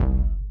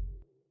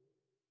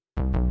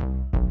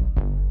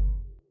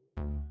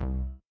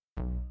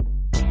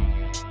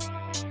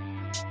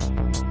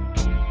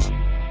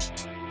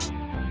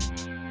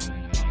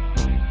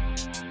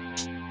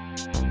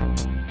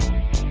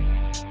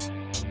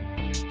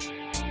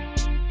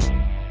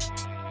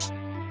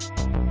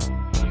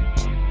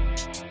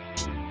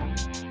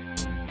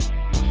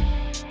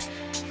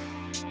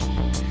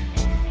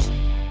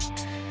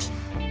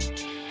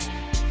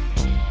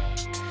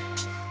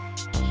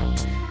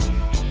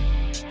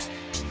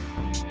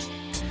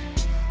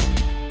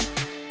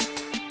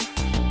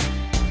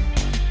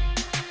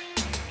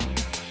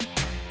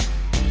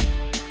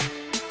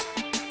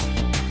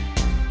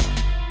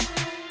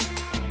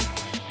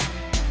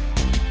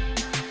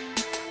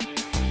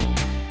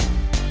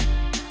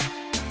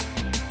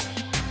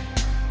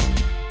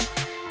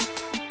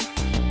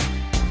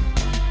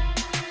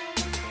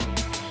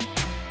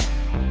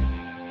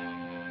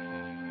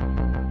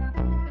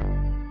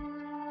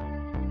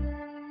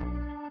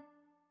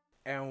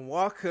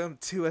welcome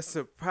to a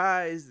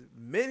surprise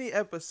mini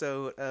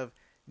episode of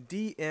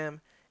DMMR.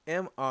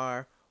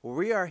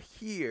 We are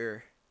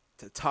here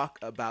to talk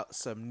about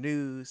some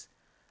news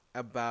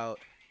about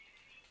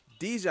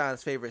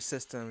Dijon's favorite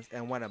systems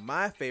and one of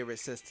my favorite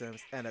systems.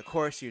 And of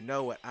course, you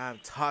know what I'm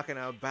talking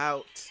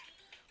about.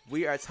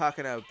 We are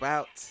talking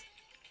about.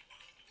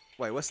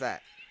 Wait, what's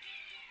that?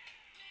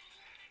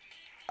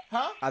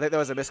 Huh? I think there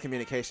was a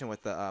miscommunication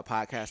with the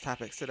podcast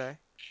topics today.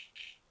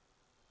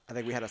 I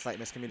think we had a slight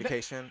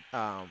miscommunication.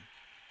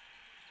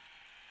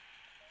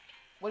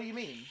 What do you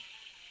mean?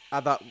 I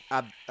thought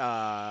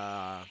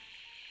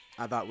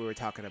we were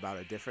talking about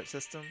a different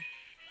system.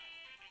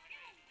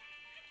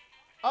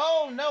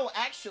 Oh, no,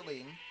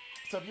 actually.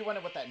 So if you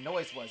wonder what that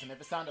noise was, and if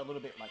it sounded a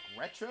little bit like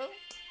retro,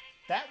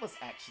 that was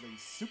actually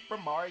Super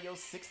Mario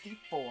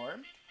 64.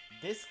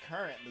 This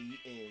currently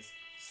is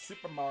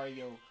Super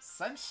Mario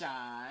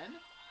Sunshine.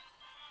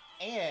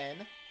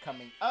 And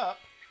coming up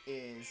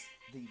is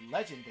the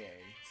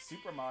legendary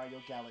Super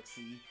Mario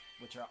Galaxy,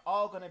 which are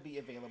all going to be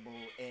available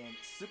in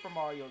Super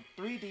Mario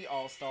 3D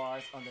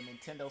All-Stars on the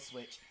Nintendo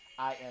Switch.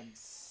 I am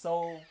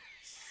so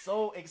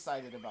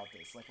excited about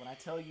this. Like, when I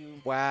tell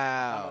you Wow.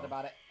 I found out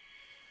about it,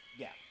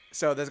 yeah.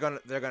 So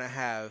they're gonna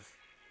have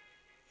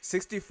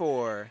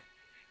 64,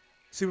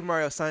 Super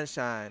Mario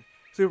Sunshine,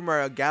 Super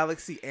Mario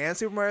Galaxy, and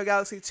Super Mario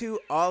Galaxy 2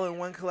 all in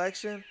one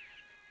collection.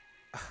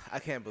 I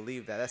can't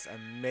believe that. That's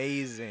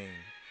amazing.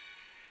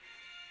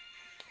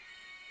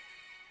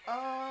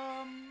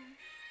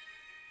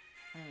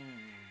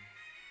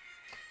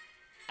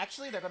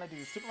 Actually, they're gonna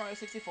do Super Mario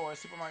 64,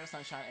 Super Mario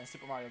Sunshine, and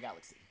Super Mario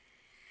Galaxy.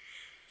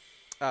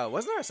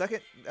 Wasn't there a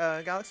second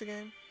Galaxy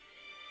game?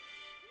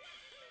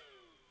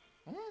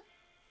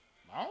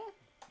 Oh,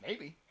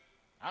 maybe.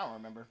 I don't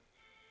remember.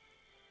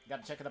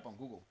 Got to check it up on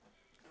Google.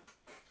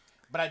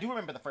 But I do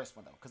remember the first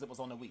one though, because it was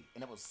on the Wii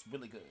and it was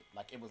really good.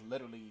 Like, it was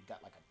literally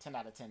got like a 10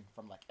 out of 10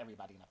 from like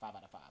everybody and a 5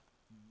 out of 5.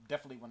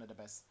 Definitely one of the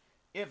best,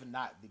 if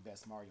not the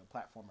best Mario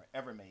platformer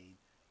ever made.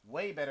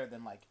 Way better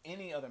than like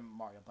any other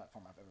Mario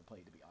platform I've ever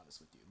played, to be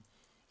honest with you.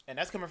 And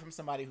that's coming from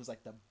somebody who's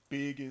like the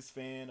biggest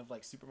fan of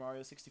like Super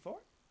Mario 64.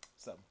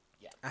 So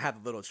yeah, I have a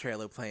little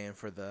trailer playing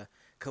for the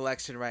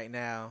collection right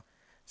now,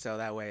 so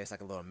that way it's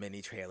like a little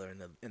mini trailer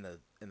in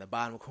the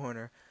bottom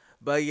corner.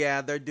 But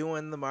yeah, they're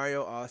doing the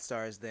Mario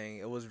All-Stars thing.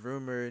 It was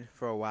rumored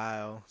for a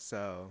while,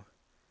 so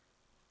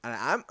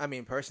I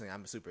mean, personally,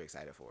 I'm super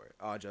excited for it.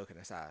 All joking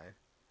aside,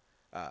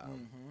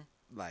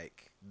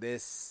 like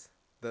this,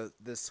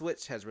 the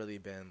Switch has really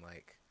been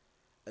like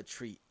a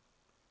treat.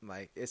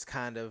 Like, it's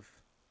kind of,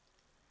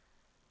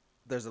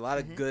 there's a lot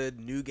of good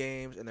new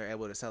games, and they're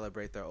able to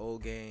celebrate their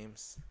old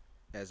games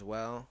as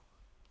well.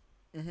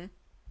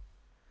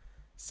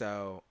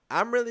 So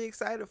I'm really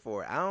excited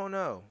for it. I don't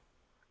know.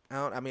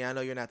 I mean, I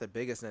know you're not the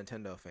biggest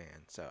Nintendo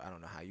fan, so I don't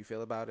know how you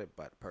feel about it,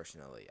 but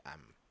personally,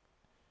 I'm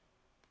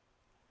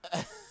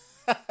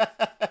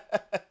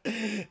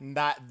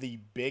not the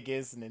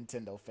biggest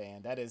Nintendo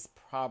fan. That is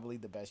probably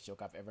the best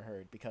joke I've ever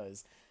heard,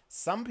 because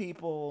some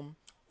people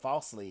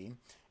falsely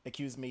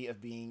accuse me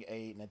of being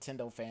a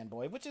Nintendo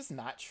fanboy, which is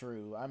not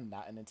true. I'm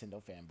not a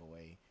Nintendo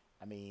fanboy.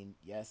 I mean,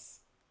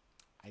 yes,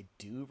 I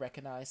do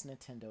recognize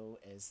Nintendo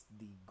as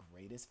the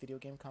greatest video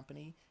game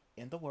company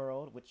in the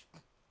world, which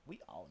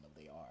we all know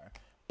they are.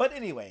 But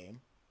anyway,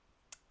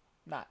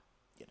 not,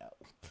 I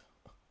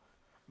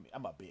mean,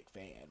 I'm a big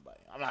fan, but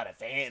I'm not a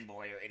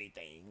fanboy or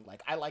anything.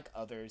 Like, I like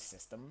other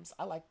systems.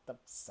 I like the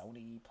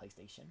Sony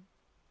PlayStation.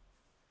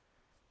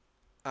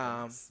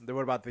 Then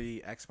what about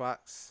the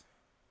Xbox?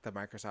 The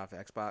Microsoft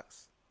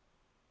Xbox?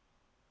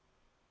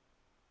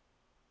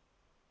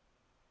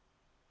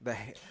 The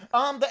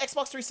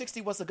Xbox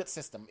 360 was a good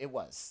system. It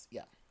was,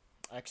 yeah.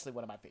 Actually,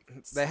 one of my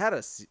favorites. They had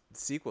a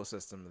sequel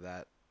system to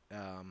that.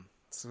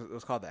 It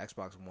was called the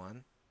Xbox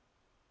One.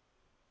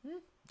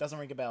 Doesn't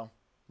ring a bell.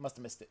 Must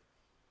have missed it.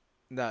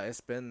 No,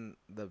 it's been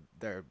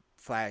their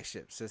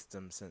flagship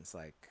system since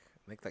I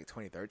think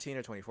 2013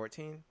 or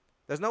 2014.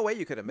 There's no way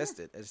you could have missed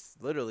it. It's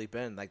literally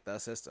been like the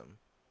system.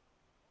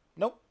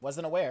 Nope,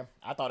 wasn't aware.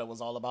 I thought it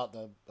was all about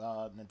the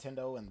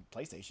Nintendo and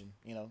PlayStation.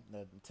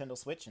 The Nintendo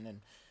Switch and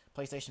then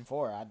PlayStation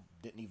 4. I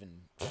didn't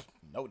even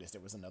notice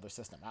there was another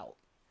system out.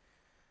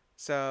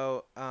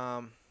 So,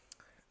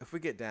 if we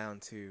get down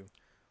to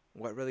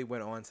what really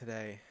went on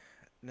today,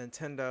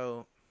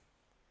 Nintendo,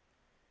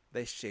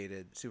 they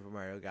shaded Super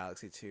Mario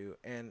Galaxy 2,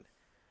 and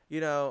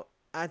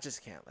I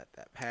just can't let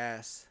that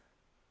pass.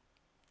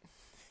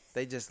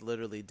 They just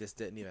literally just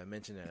didn't even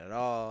mention it at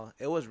all.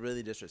 It was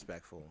really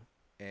disrespectful,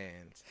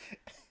 and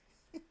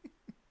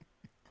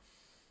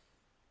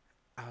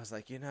I was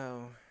like,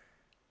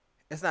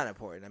 it's not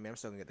important. I mean, I'm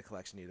still gonna get the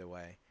collection either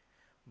way,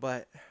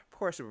 but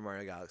poor Super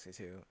Mario Galaxy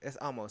 2. It's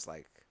almost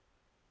like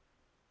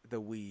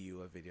the Wii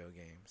U of video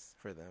games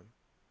for them.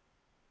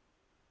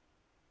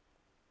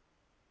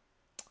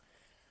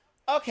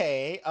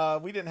 Okay,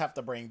 we didn't have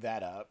to bring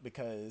that up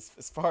because,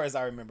 as far as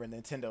I remember,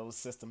 Nintendo's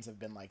systems have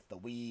been like the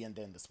Wii and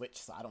then the Switch.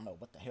 So I don't know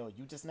what the hell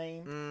you just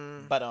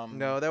named. But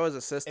no, there was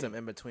a system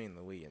in between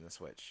the Wii and the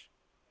Switch.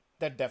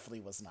 There definitely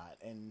was not.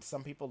 And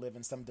some people live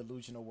in some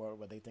delusional world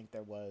where they think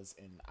there was,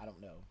 and I don't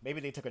know. Maybe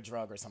they took a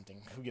drug or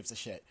something. Who gives a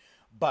shit?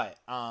 But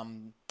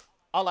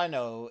all I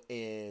know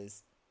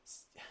is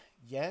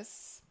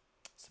yes,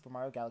 Super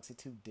Mario Galaxy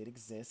 2 did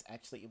exist.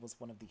 Actually, it was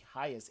one of the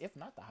highest, if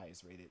not the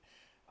highest rated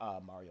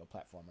Mario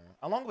platformer,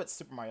 along with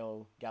Super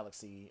Mario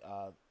Galaxy,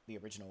 the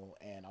original,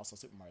 and also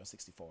Super Mario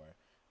 64.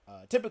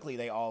 Typically,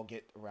 they all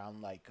get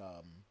around like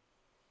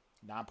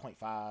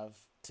 9.5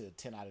 to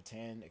 10 out of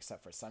 10,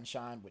 except for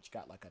Sunshine, which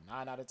got like a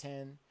 9 out of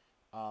 10.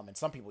 And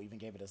some people even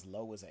gave it as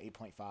low as an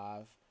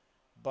 8.5.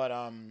 But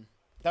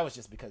that was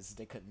just because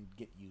they couldn't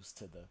get used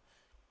to the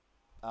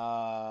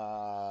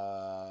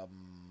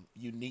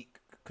unique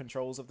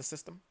controls of the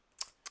system.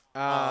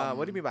 What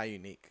do you mean by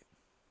unique?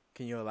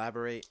 Can you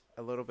elaborate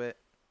a little bit?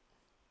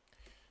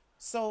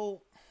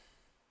 So,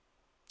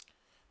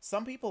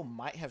 some people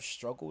might have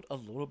struggled a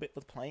little bit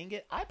with playing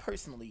it. I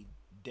personally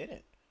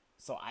didn't.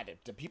 So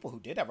the people who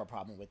did have a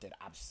problem with it,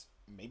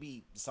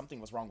 maybe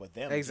something was wrong with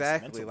them.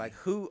 Exactly. Like,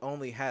 who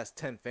only has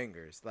 10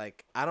 fingers?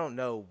 Like, I don't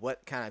know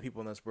what kind of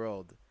people in this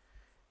world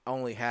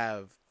only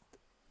have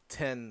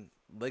 10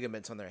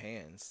 ligaments on their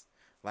hands.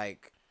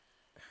 Like,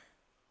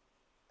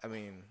 I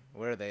mean,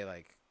 what are they,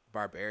 like,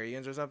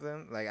 barbarians or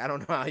something? Like, I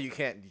don't know how you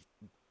can't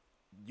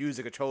use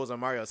the controls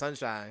on Mario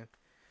Sunshine.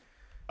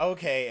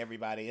 Okay,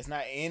 everybody, it's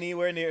not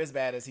anywhere near as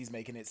bad as he's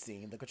making it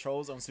seem. The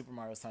controls on Super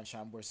Mario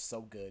Sunshine were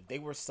so good. They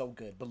were so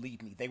good.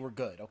 Believe me, they were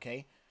good,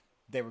 okay?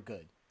 They were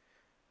good.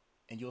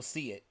 And you'll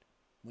see it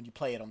when you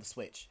play it on the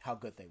Switch, how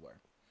good they were.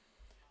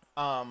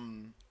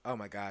 Oh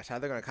my gosh, how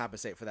they're going to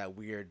compensate for that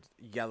weird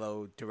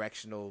yellow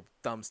directional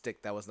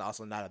thumbstick that was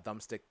also not a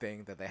thumbstick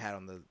thing that they had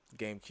on the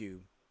GameCube.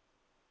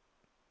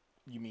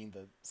 You mean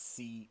the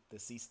C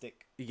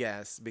stick?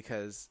 Yes,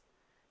 because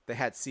they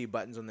had C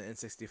buttons on the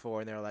N64,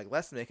 and they were like,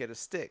 let's make it a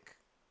stick.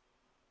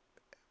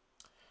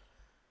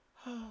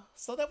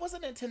 So that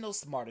wasn't Nintendo's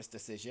smartest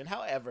decision.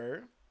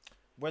 However,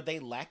 where they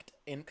lacked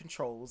in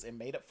controls and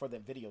made up for the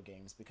video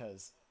games,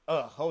 because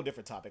a whole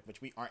different topic,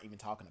 which we aren't even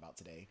talking about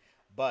today,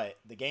 but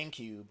the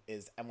GameCube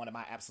is one of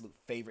my absolute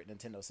favorite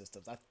Nintendo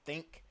systems. I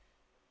think,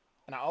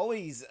 and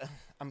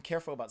I'm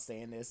careful about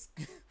saying this,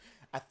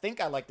 I think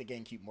I like the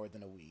GameCube more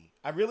than a Wii.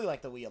 I really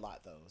like the Wii a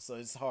lot, though, so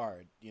it's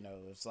hard.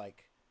 It's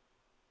like,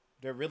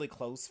 they're really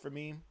close for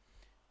me.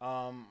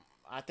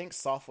 I think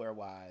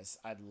software-wise,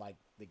 I'd like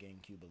the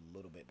GameCube a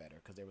little bit better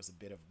because there was a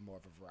bit of more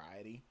of a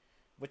variety.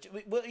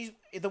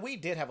 The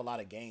Wii did have a lot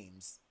of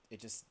games. It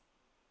just,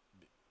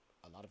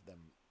 a lot of them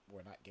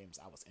were not games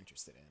I was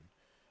interested in.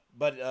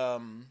 But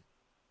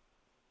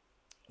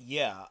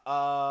yeah.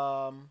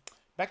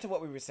 Back to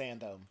what we were saying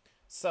though.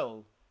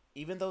 So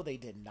even though they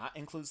did not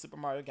include Super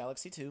Mario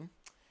Galaxy 2,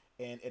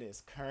 and it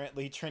is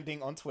currently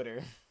trending on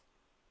Twitter.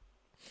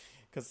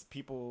 Because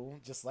people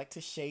just like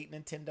to shade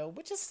Nintendo,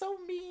 which is so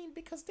mean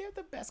because they're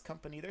the best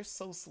company. They're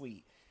so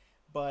sweet.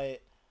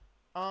 But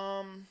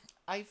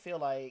I feel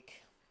like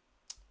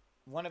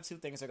one of two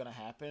things are going to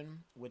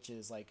happen, which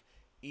is like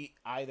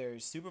either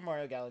Super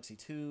Mario Galaxy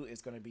 2 is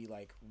going to be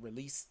like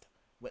released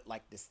with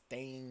like this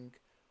thing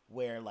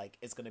where like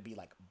it's going to be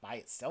like by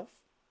itself.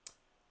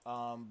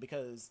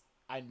 Because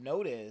I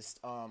noticed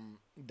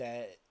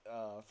that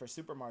for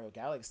Super Mario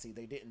Galaxy,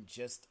 they didn't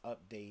just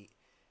update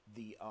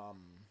the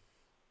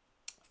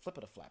flip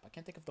of the flap. I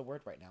can't think of the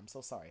word right now. I'm so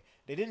sorry.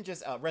 They didn't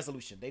just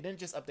resolution. They didn't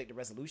just update the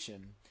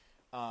resolution.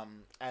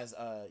 As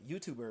a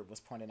YouTuber was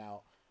pointing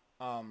out,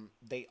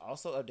 they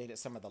also updated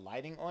some of the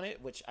lighting on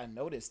it, which I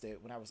noticed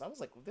it when I was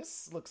like,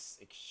 this looks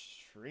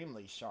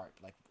extremely sharp,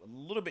 like a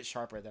little bit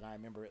sharper than I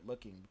remember it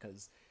looking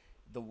because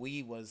the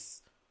Wii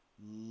was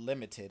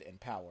limited in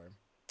power.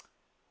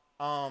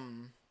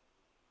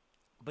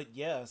 But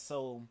yeah,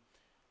 so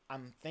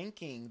I'm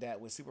thinking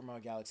that with Super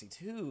Mario Galaxy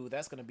 2,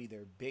 that's going to be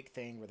their big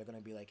thing where they're going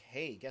to be like,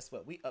 hey, guess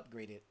what? We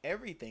upgraded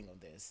everything on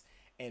this.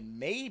 And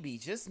maybe,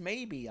 just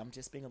maybe, I'm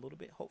just being a little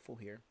bit hopeful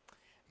here,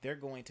 they're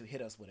going to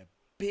hit us with a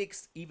big,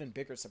 even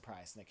bigger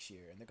surprise next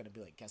year. And they're going to be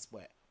like, guess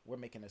what? We're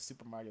making a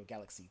Super Mario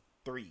Galaxy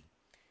 3.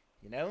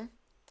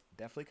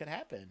 Definitely could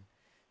happen.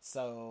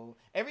 So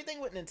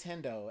everything with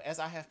Nintendo, as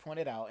I have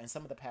pointed out in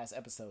some of the past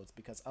episodes,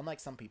 because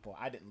unlike some people,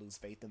 I didn't lose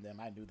faith in them.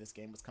 I knew this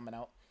game was coming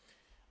out.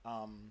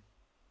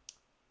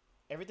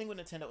 Everything with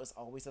Nintendo is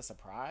always a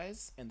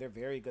surprise, and they're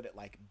very good at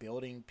like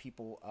building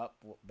people up.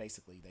 Well,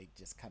 basically, they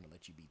just kind of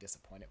let you be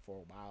disappointed for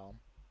a while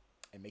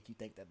and make you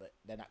think that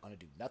they're not going to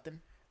do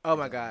nothing. Oh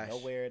my gosh!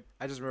 Nowhere.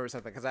 I just remember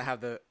something because I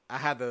have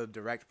the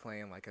direct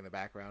playing like in the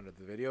background of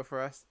the video for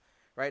us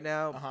right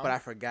now, but I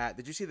forgot.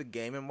 Did you see the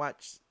Game and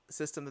Watch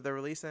system that they're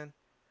releasing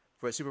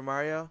for Super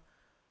Mario?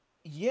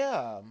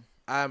 Yeah,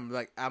 I'm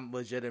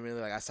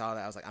legitimately like I saw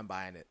that I was like I'm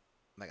buying it.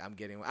 Like, I'm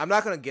getting one. I'm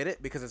not going to get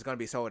it because it's going to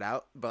be sold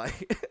out, but,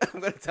 like, I'm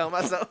going to tell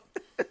myself.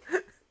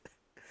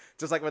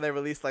 Just like when they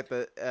released, like,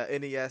 the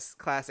NES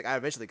Classic. I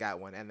eventually got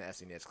one, and the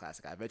SNES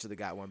Classic. I eventually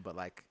got one, but,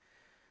 like,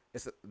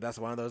 that's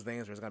one of those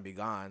things where it's going to be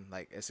gone.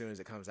 Like, as soon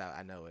as it comes out,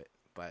 I know it.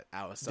 But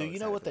I was so Do you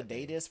know what the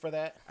date is for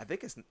that? I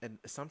think it's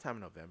sometime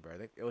in November. I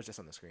think it was just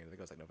on the screen. I think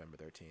it was, like, November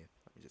 13th.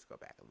 Let me just go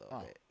back a little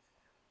bit.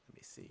 Let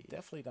me see.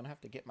 Definitely gonna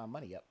have to get my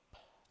money up.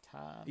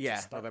 Time to Yeah,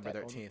 start November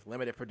that 13th.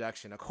 Limited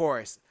production. Of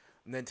course,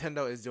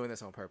 Nintendo is doing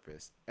this on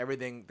purpose.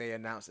 Everything they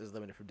announce is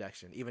limited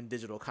production. Even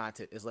digital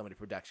content is limited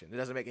production. It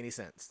doesn't make any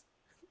sense.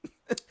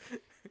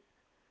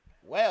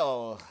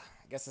 Well,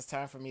 I guess it's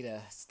time for me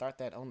to start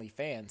that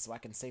OnlyFans so I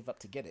can save up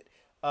to get it.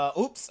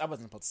 Oops, I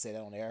wasn't supposed to say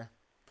that on air.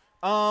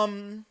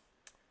 Um,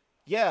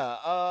 yeah,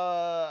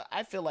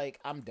 I feel like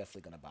I'm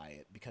definitely gonna buy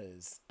it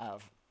because,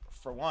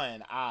 for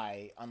one,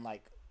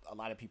 unlike a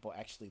lot of people,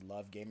 actually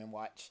love Game and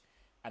Watch.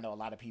 I know a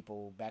lot of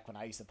people back when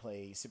I used to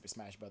play Super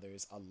Smash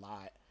Brothers a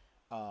lot.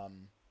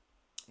 Um,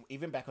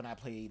 Even back when I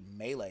played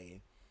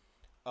Melee,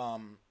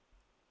 um,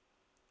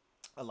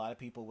 a lot of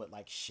people would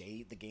like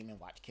shade the Game and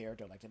Watch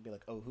character, like they'd be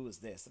like, "Oh, who is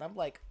this?" And I'm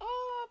like,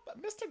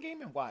 but Mr.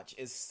 Game and Watch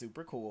is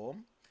super cool."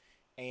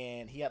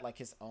 And he had like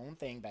his own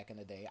thing back in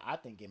the day. I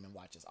think Game and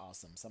Watch is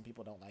awesome. Some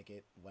people don't like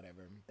it,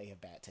 whatever. They have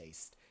bad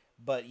taste.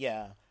 But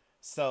yeah,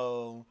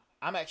 so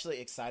I'm actually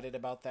excited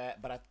about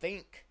that. But I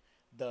think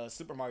the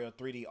Super Mario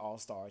 3D All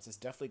Stars is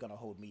definitely going to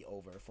hold me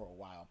over for a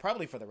while,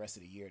 probably for the rest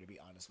of the year, to be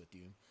honest with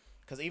you.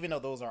 Because even though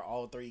those are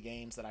all three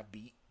games that I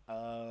beat, I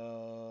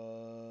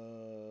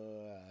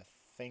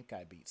think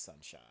I beat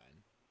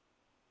Sunshine.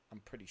 I'm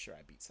pretty sure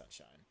I beat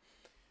Sunshine.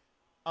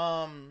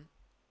 Um,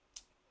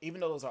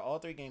 Even though those are all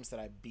three games that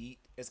I beat,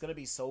 it's gonna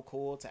be so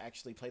cool to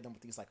actually play them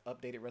with these like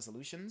updated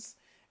resolutions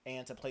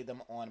and to play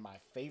them on my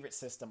favorite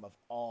system of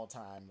all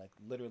time. Like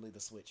literally, the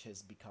Switch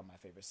has become my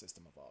favorite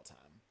system of all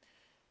time.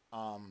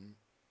 Um,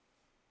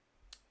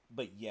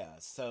 but yeah,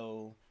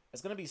 so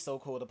it's gonna be so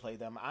cool to play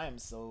them. I am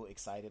so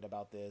excited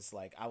about this.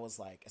 Like I was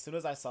like, as soon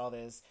as I saw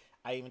this,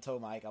 I even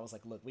told Mike, I was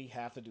like, look, we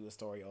have to do a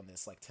story on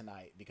this like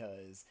tonight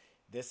because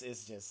this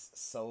is just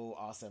so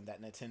awesome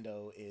that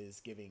Nintendo is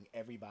giving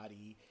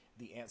everybody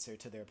the answer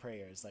to their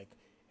prayers. Like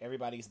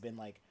everybody's been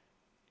like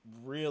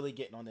really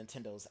getting on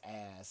Nintendo's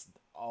ass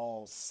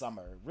all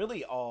summer,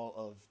 really all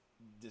of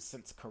this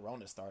since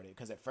Corona started.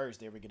 Because at first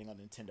they were getting on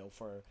Nintendo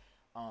for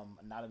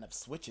not enough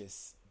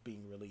Switches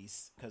being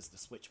released because the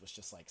Switch was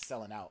just like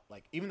selling out.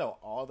 Like even though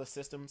all the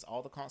systems,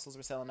 all the consoles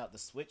were selling out, the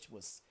Switch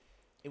was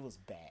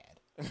bad.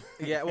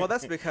 Yeah, well,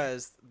 that's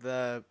because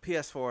the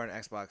PS4 and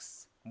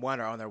Xbox One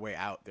are on their way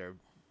out. They're,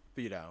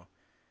 you know,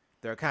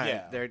 they're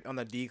on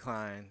the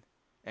decline.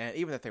 And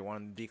even if they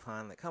want to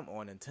decline, like, come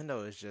on,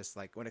 Nintendo is just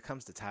like when it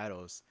comes to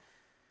titles,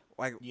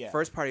 like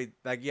first party,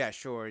 like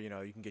sure, you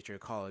can get your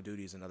Call of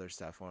Duties and other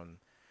stuff on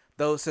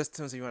those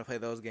systems. If you want to play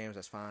those games,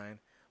 that's fine.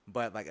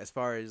 But like as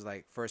far as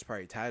like first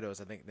party titles,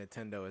 I think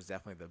Nintendo is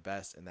definitely the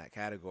best in that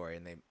category,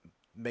 and they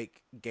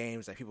make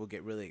games that people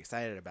get really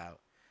excited about.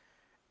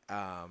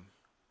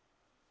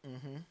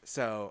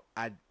 So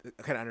I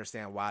can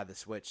understand why the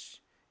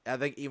Switch. I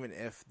think even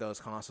if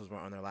those consoles were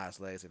on their last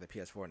legs, like the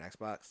PS4 and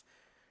Xbox,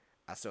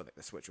 I still think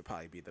the Switch would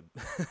probably be the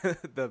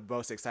the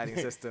most exciting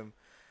system.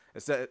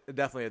 It's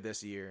definitely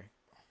this year.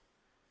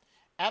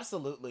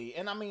 Absolutely.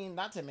 And I mean,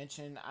 not to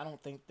mention, I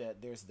don't think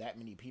that there's that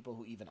many people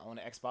who even own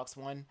an Xbox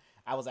One.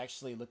 I was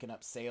actually looking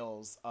up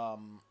sales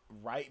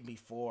right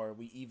before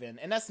we even,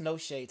 and that's no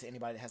shade to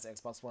anybody that has an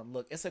Xbox One.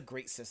 Look, it's a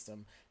great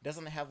system.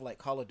 Doesn't have like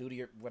Call of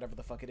Duty or whatever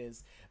the fuck it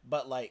is,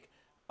 but like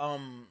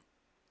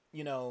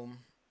you know,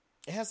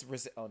 it has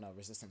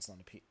resistance on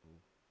the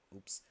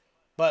oops.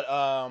 But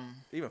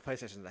even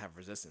PlayStation doesn't have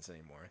resistance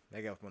anymore.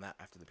 They go from that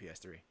after the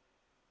PS3.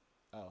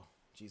 Oh,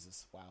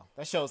 Jesus. Wow.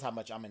 That shows how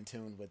much I'm in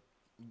tune with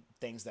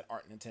things that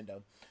aren't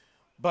Nintendo.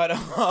 But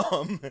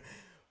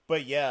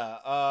but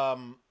yeah,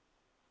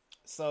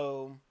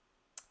 so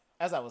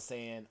as I was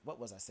saying, what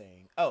was I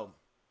saying? Oh,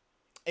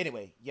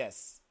 anyway,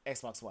 yes,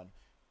 Xbox One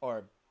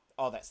or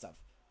all that stuff.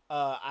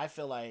 I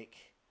feel like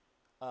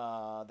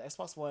the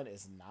Xbox One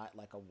is not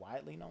like a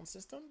widely known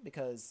system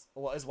because,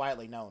 well, it's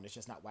widely known, it's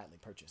just not widely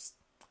purchased.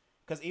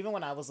 Because even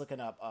when I was looking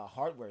up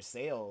hardware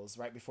sales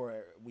right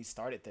before we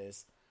started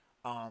this,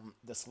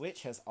 the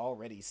Switch has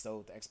already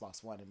sold the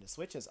Xbox One, and the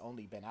Switch has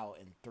only been out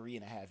in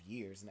 3.5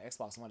 years, and the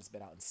Xbox One has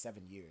been out in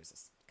 7 years.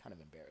 It's kind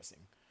of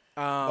embarrassing.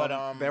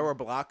 But there were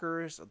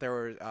blockers. There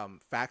were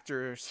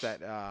factors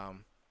that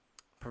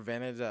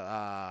prevented the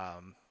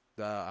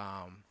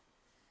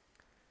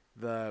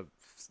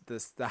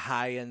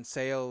high end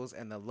sales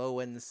and the low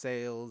end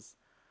sales.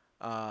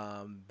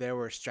 There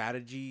were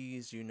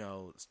strategies.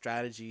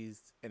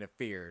 Strategies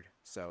interfered,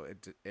 so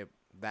it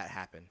that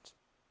happened.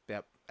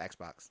 Yep,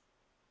 Xbox.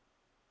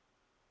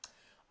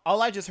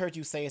 All I just heard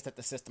you say is that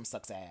the system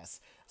sucks ass.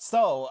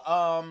 So,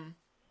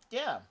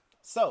 yeah.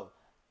 So,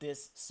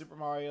 this Super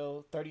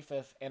Mario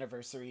 35th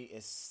anniversary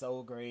is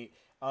so great.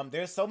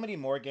 There's so many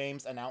more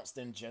games announced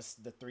than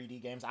just the 3D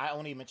games. I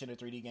only mentioned the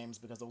 3D games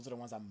because those are the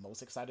ones I'm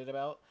most excited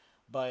about.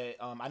 But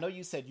I know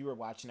you said you were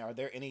watching. Are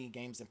there any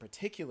games in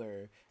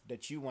particular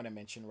that you want to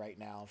mention right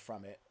now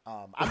from it?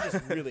 I'm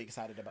just really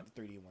excited about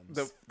the 3D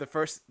ones.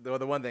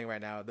 The one thing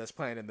right now that's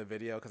playing in the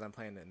video because I'm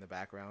playing it in the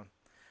background.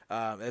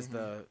 Is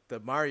the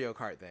Mario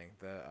Kart thing,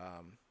 the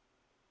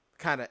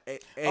kind of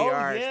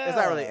AR. Oh, yeah. It's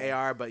not really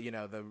AR, but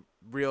the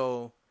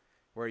real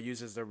where it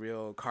uses the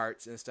real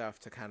carts and stuff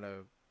to kind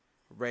of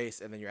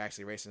race, and then you're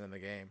actually racing in the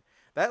game.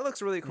 That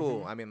looks really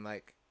cool. I mean,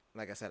 like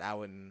I said, I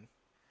wouldn't.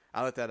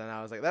 I looked at it and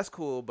I was like, that's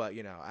cool, but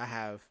you know, I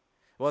have.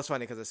 Well, it's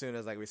funny because as soon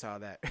as like we saw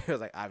that, it was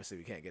like obviously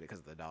we can't get it because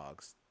of the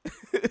dogs.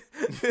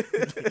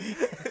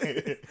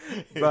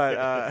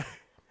 But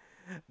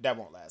that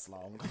won't last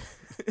long.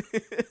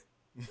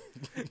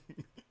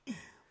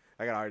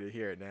 I can already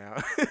hear it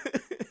now.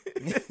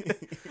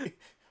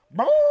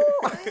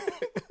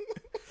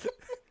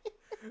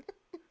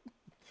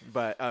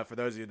 But for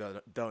those of you who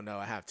don't know,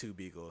 I have 2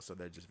 beagles, so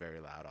they're just very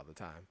loud all the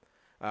time.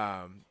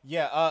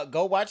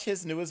 Go watch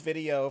his newest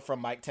video from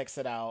Mike Texts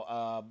It Out.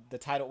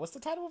 What's the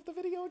title of the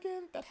video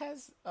again that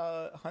has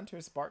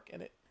Hunter's bark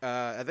in it?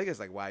 I think it's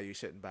like why you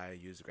shouldn't buy a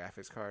used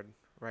graphics card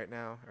right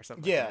now or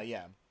something. Like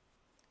that.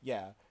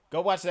 Yeah. Go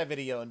watch that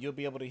video and you'll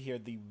be able to hear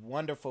the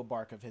wonderful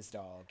bark of his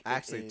dog. I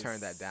actually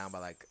turned that down by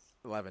like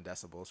 11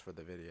 decibels for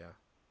the video.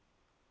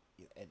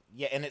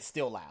 And it's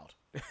still loud.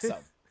 So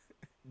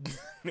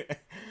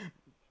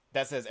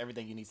that says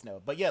everything you need to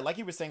know. But yeah, like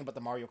you were saying about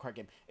the Mario Kart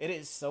game, it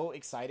is so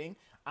exciting.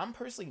 I'm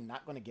personally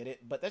not going to get it,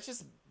 but that's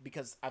just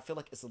because I feel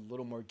like it's a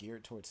little more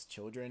geared towards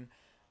children,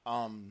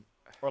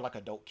 or like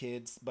adult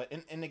kids. But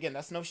and again,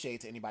 that's no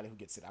shade to anybody who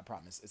gets it. I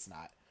promise it's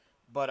not.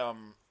 But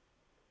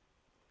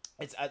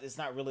it's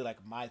not really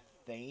like my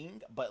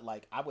thing. But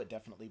like I would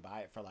definitely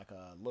buy it for like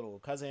a little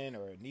cousin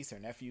or niece or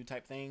nephew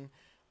type thing.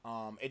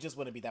 It just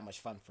wouldn't be that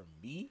much fun for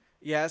me.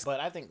 Yes, but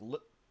I think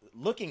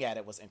looking at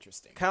it was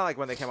interesting. Kind of like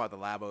when they came out with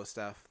the Labo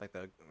stuff, like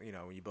when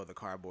you build the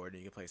cardboard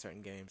and you can play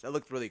certain games. It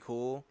looked really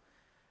cool.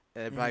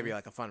 It'd probably be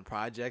like a fun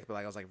project, but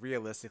like I was like,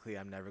 realistically,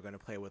 I'm never going to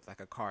play with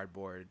like a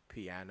cardboard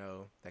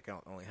piano that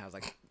only has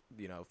like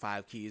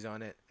 5 keys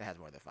on it. It has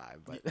more than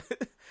 5, but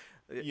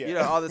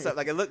all this stuff.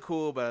 Like it looked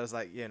cool, but I was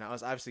like, I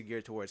was obviously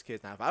geared towards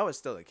kids. Now, if I was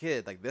still a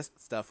kid, like this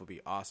stuff would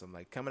be awesome.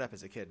 Like coming up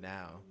as a kid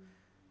now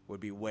would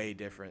be way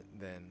different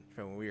than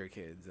from when we were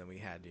kids and we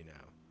had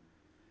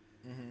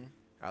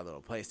our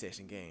little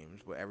PlayStation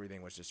games where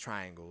everything was just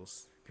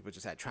triangles. People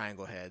just had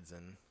triangle heads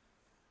and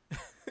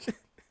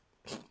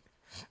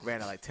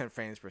ran at like 10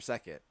 frames per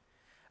second.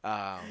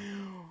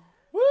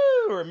 Woo!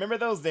 Remember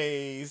those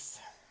days.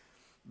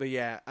 But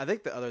yeah, I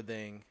think the other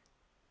thing,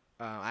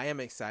 I am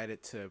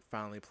excited to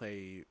finally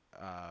play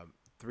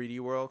 3D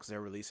World because they're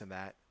releasing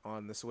that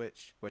on the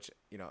Switch, which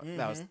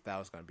that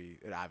was going to be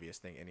an obvious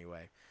thing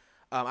anyway.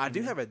 I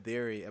do have a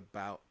theory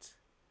about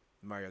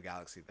the Mario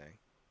Galaxy thing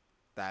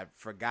that I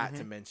forgot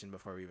to mention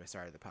before we even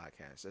started the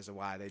podcast as to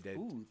why they did.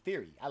 Ooh,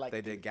 theory. I like.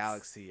 They did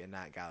Galaxy and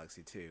not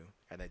Galaxy 2,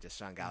 and they just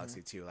shone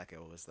Galaxy 2 like it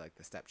was like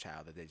the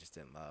stepchild that they just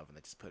didn't love, and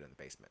they just put it in the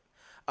basement.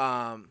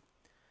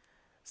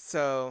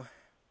 So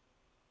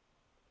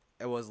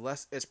it was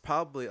less. It's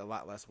probably a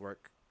lot less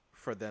work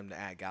for them to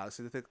add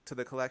Galaxy to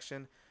the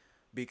collection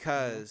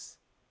because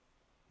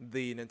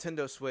the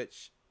Nintendo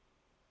Switch,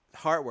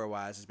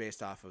 hardware-wise, is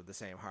based off of the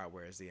same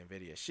hardware as the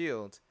NVIDIA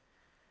Shield.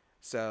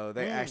 So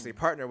they actually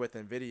partner with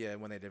NVIDIA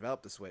when they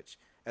developed the Switch.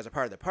 As a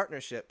part of the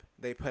partnership,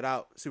 they put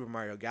out Super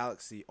Mario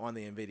Galaxy on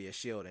the NVIDIA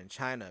Shield in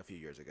China a few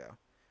years ago.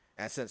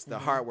 And since the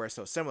hardware is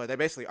so similar, they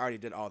basically already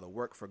did all the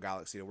work for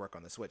Galaxy to work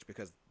on the Switch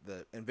because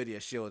the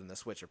NVIDIA Shield and the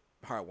Switch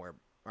hardware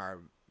are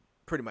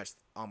pretty much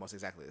almost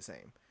exactly the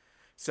same.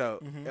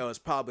 So it was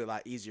probably a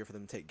lot easier for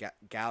them to take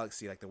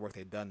Galaxy, like the work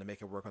they've done to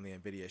make it work on the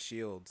NVIDIA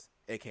Shield,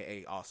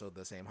 a.k.a. also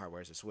the same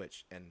hardware as the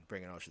Switch, and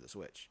bring it over to the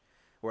Switch.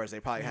 Whereas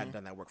they probably hadn't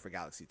done that work for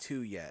Galaxy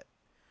 2 yet.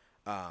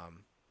 And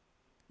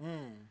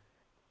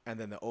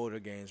then the older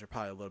games are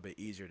probably a little bit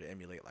easier to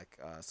emulate, like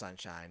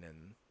Sunshine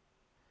and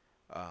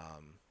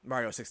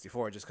Mario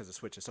 64, just because the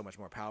Switch is so much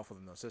more powerful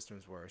than those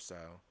systems were. So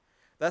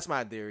that's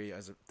my theory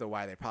as to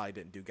why they probably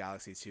didn't do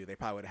Galaxy 2. They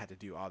probably would have had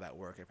to do all that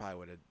work. They probably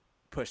would have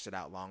pushed it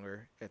out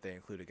longer if they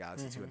included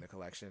Galaxy 2 in the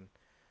collection.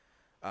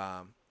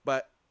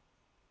 But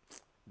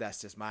that's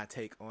just my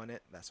take on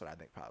it. That's what I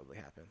think probably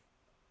happened.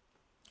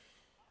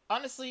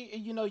 Honestly,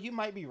 you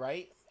might be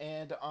right,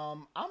 and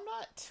I'm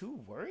not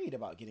too worried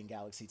about getting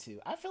Galaxy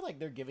 2. I feel like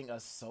they're giving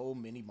us so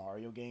many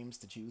Mario games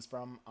to choose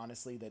from,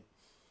 honestly, that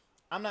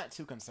I'm not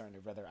too concerned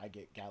of whether I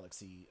get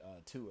Galaxy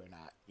 2 or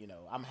not.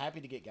 I'm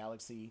happy to get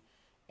Galaxy,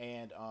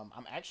 and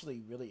I'm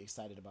actually really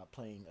excited about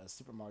playing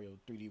Super Mario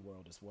 3D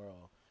World as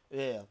well.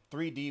 Yeah,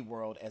 3D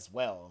World as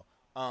well.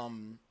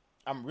 I'm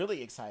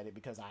really excited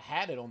because I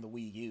had it on the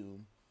Wii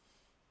U.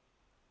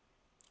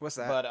 What's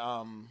that? But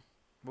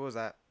what was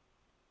that?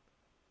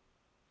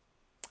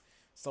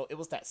 So it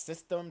was that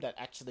system that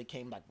actually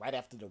came like right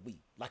after the Wii.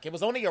 Like it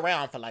was only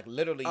around for like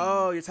literally.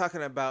 Oh, you're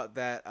talking about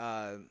that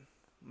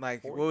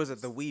like what was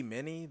it, the Wii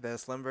Mini, the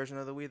slim version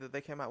of the Wii that they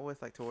came out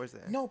with like towards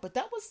the end? No, but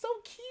that was so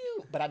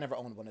cute. But I never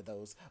owned one of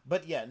those.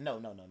 But yeah, no,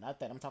 not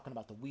that. I'm talking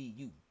about the Wii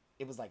U.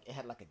 It was like it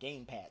had like a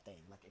gamepad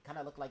thing. Like it kind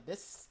of looked like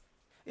this.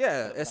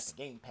 Yeah, it's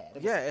like a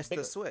gamepad. It's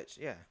bigger. The Switch.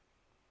 Yeah,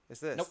 it's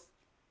this.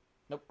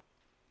 Nope.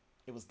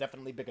 It was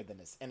definitely bigger than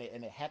this, and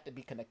it had to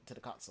be connected to the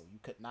console. You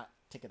could not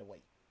take it away.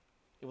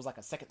 It was like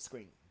a second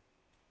screen.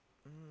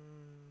 I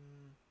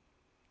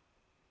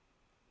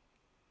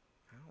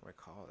don't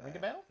recall that. Ring a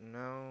bell?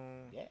 No.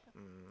 Yeah.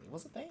 It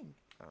was a thing.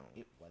 Oh.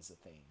 It was a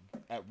thing.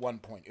 At one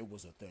point, it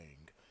was a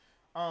thing.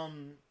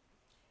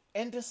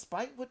 And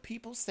despite what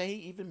people say,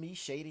 even me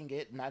shading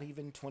it not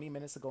even 20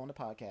 minutes ago on the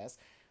podcast,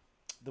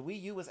 the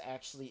Wii U is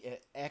actually an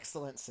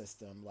excellent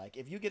system. Like,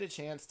 if you get a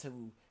chance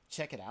to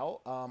check it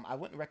out, I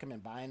wouldn't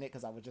recommend buying it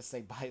because I would just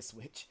say buy a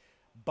Switch.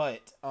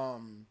 But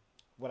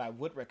what I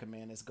would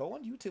recommend is go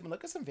on YouTube and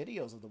look at some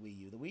videos of the Wii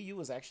U. The Wii U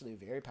was actually a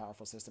very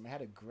powerful system. It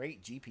had a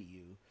great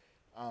GPU.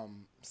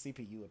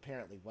 CPU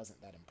apparently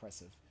wasn't that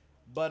impressive,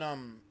 but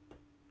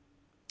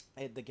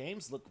the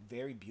games look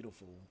very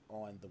beautiful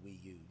on the Wii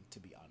U. To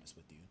be honest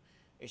with you,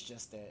 it's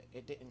just that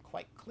it didn't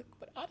quite click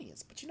with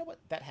audience. But you know what?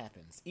 That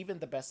happens. Even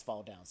the best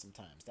fall down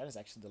sometimes. That is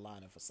actually the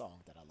line of a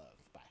song that I love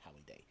by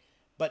Howie Day.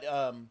 But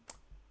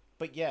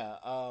yeah,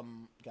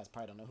 you guys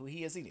probably don't know who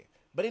he is either.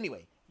 But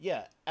anyway,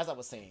 yeah, as I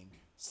was saying,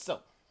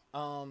 so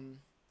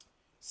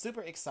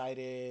super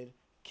excited.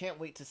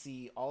 Can't wait to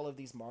see all of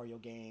these Mario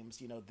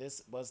games. You know,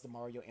 this was the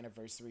Mario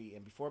anniversary.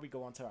 And before we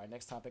go on to our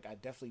next topic, I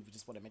definitely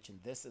just want to mention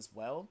this as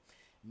well.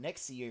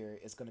 Next year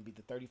is going to be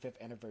the 35th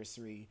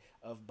anniversary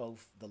of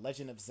both The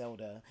Legend of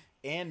Zelda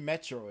and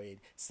Metroid.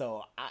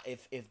 So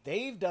if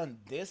they've done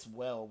this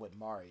well with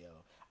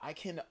Mario, I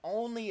can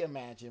only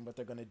imagine what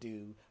they're going to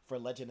do for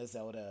Legend of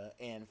Zelda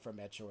and for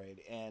Metroid.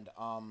 And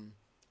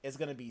it's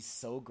going to be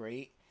so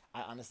great.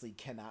 I honestly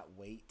cannot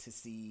wait to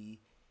see,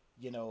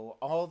 you know,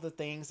 all the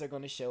things they're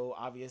going to show.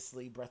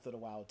 Obviously, Breath of the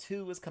Wild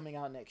 2 is coming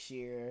out next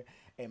year,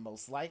 and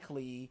most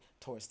likely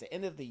towards the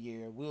end of the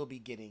year, we'll be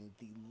getting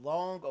the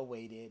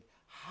long-awaited,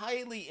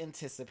 highly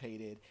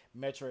anticipated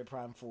Metroid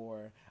Prime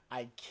 4.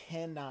 I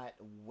cannot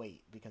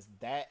wait because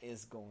that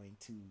is going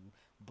to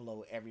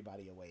blow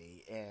everybody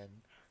away. And,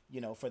 you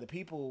know, for the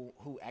people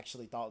who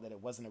actually thought that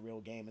it wasn't a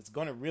real game, it's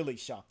going to really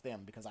shock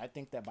them because I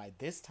think that by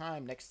this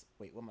time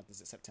what month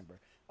is it? September.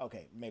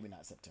 Okay, maybe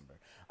not September.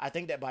 I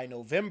think that by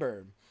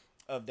November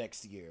of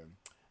next year,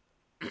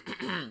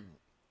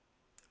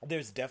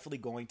 there's definitely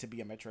going to be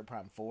a Metroid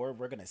Prime 4.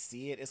 We're going to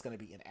see it. It's going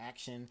to be in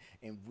action,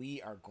 and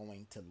we are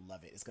going to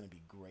love it. It's going to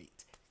be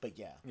great. But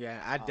yeah. Yeah,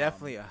 I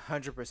definitely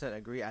 100%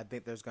 agree. I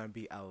think there's going to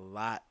be a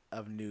lot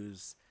of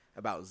news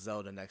about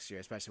Zelda next year,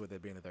 especially with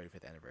it being the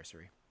 35th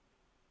anniversary.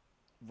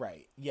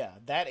 Right. Yeah,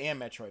 that and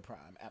Metroid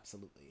Prime.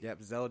 Absolutely.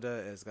 Yep, Zelda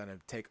is going to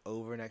take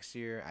over next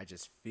year. I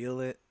just feel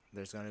it.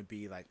 There's going to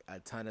be like a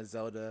ton of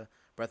Zelda.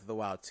 Breath of the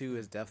Wild 2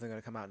 is definitely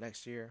going to come out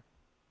next year.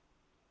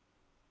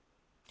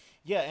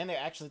 Yeah, and they're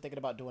actually thinking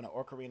about doing an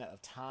Ocarina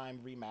of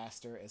Time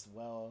remaster as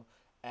well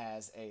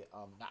as a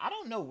now I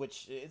don't know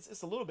which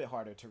it's a little bit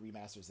harder to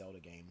remaster Zelda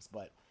games,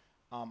 but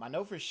I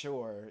know for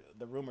sure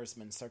the rumors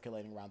been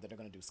circulating around that they're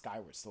going to do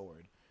Skyward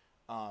Sword,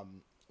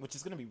 which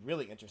is going to be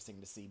really interesting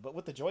to see. But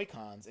with the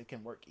Joy-Cons, it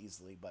can work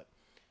easily. But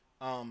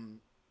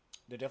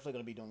they're definitely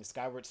going to be doing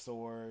Skyward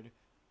Sword,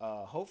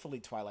 hopefully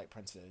Twilight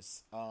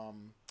Princess,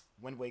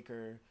 Wind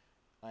Waker,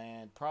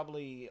 and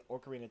probably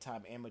Ocarina of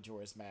Time and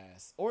Majora's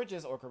Mask, or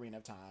just Ocarina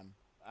of Time.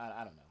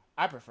 I don't know.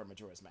 I prefer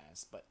Majora's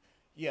Mask, but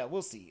yeah,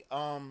 we'll see.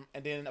 And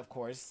then of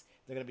course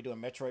they're gonna be doing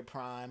Metroid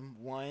Prime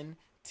 1,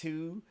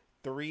 2,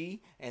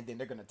 3, and then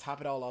they're gonna top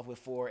it all off with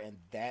 4, and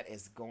that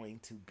is going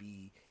to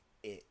be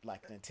it.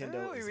 Like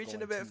Nintendo is reaching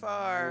going a bit to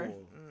far.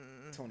 rule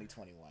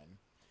 2021.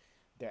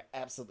 They're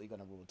absolutely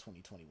gonna rule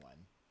 2021.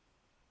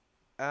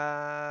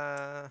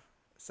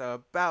 So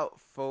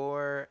about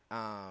 4.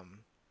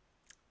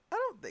 I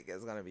don't think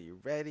it's gonna be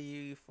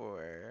ready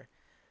for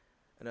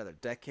another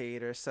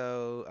decade or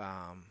so.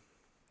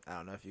 I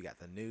don't know if you got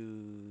the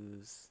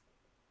news.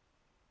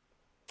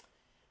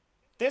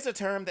 There's a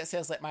term that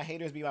says, let my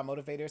haters be my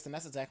motivators, and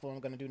that's exactly what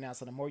I'm going to do now.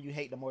 So the more you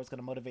hate, the more it's going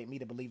to motivate me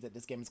to believe that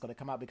this game is going to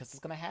come out because it's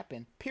going to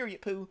happen. Period,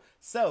 poo.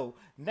 So,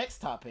 next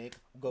topic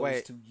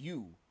goes to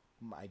you,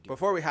 my dear.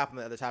 Before we hop on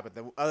the other topic,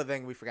 the other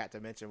thing we forgot to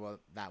mention,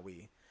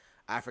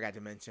 I forgot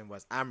to mention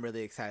was I'm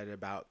really excited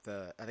about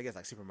I think it's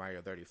like Super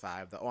Mario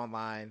 35, the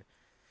online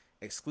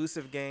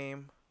exclusive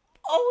game.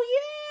 Oh,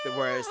 yeah!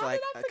 Where it's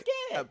like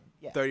a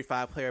yeah.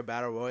 35 player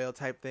battle royale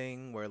type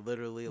thing where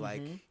literally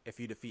like if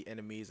you defeat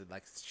enemies and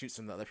like shoot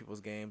some of the other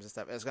people's games and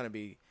stuff, it's going to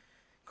be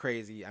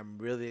crazy. I'm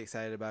really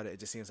excited about it.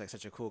 It just seems like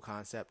such a cool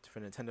concept for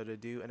Nintendo to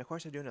do. And of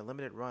course they're doing a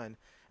limited run.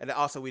 And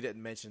also we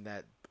didn't mention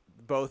that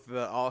both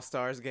the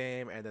All-Stars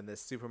game and then the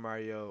Super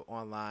Mario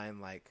online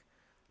like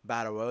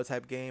battle royale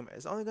type game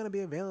is only going to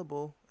be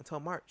available until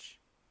March.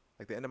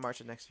 Like the end of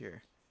March of next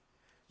year.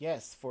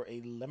 Yes, for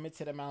a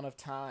limited amount of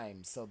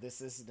time. So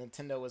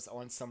Nintendo is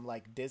on some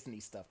like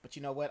Disney stuff. But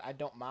you know what? I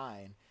don't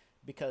mind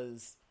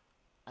because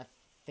I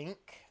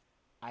think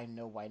I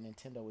know why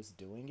Nintendo is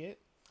doing it.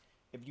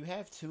 If you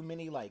have too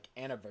many like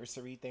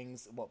anniversary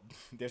things, well,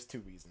 there's two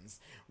reasons.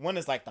 One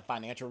is like the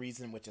financial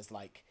reason, which is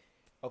like,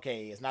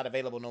 okay, it's not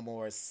available no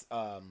more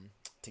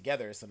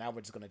together. So now we're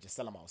just going to just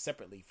sell them all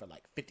separately for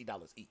like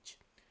 $50 each.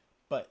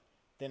 But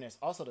then there's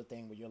also the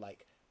thing where you're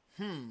like,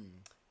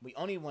 we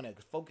only want to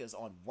focus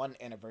on one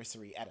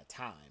anniversary at a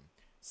time.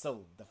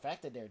 So the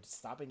fact that they're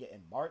stopping it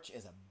in March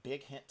is a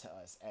big hint to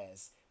us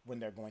as when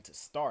they're going to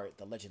start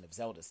the Legend of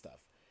Zelda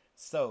stuff.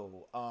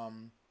 So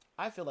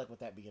I feel like with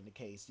that being the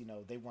case,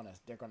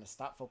 they're gonna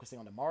stop focusing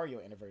on the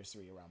Mario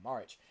anniversary around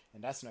March,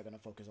 and that's not gonna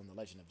focus on the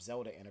Legend of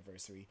Zelda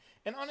anniversary.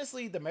 And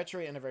honestly, the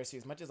Metroid anniversary,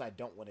 as much as I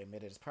don't want to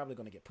admit it, is probably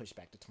gonna get pushed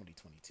back to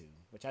 2022,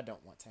 which I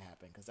don't want to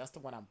happen because that's the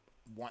one I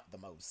want the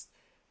most.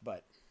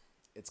 But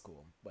it's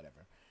cool,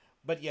 whatever.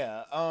 But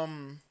yeah,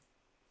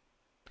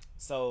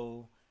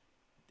 so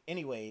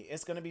anyway,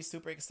 it's gonna be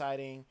super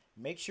exciting.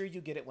 Make sure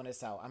you get it when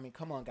it's out. I mean,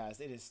 come on, guys!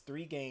 It is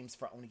 3 games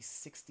for only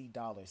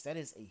 $60. That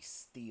is a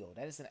steal.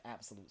 That is an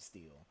absolute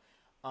steal.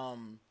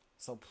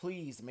 So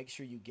please make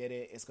sure you get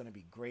it. It's gonna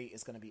be great.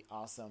 It's gonna be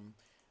awesome.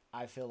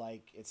 I feel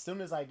like as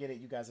soon as I get it,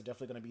 you guys are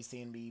definitely gonna be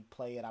seeing me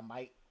play it.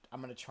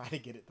 I'm gonna try to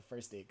get it the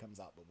first day it comes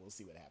out, but we'll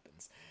see what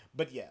happens.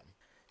 But yeah.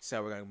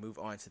 So we're going to move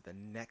on to the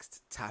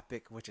next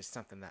topic, which is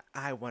something that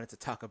I wanted to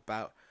talk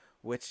about,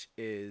 which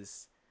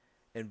is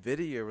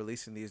NVIDIA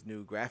releasing these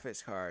new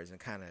graphics cards and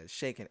kind of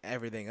shaking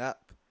everything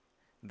up.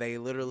 They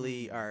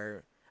literally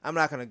are... I'm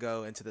not going to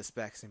go into the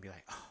specs and be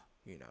like, oh,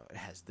 it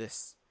has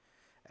this.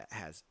 It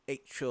has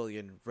 8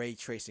 trillion ray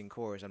tracing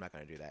cores. I'm not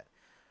going to do that.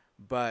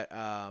 But,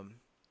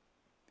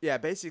 yeah,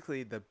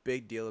 basically the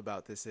big deal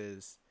about this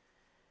is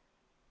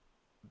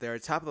their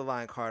top of the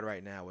line card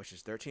right now, which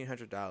is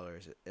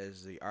 $1,300,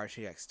 is the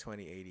RTX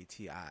 2080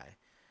 Ti.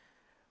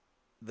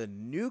 The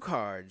new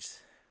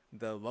cards,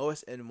 the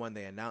lowest end one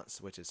they announced,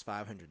 which is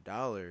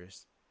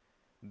 $500,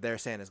 they're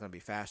saying it's going to be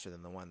faster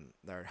than the one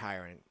their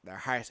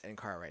highest end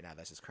card right now.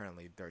 That's just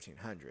currently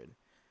 $1,300.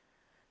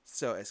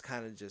 So it's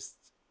kind of just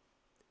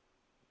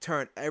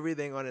turned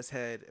everything on its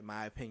head, in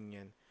my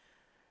opinion.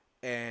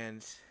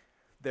 And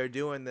they're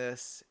doing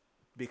this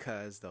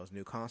because those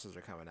new consoles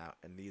are coming out,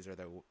 and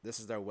this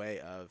is their way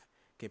of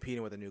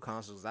competing with the new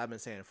consoles. I've been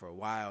saying for a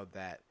while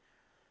that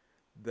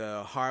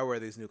the hardware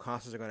these new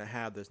consoles are going to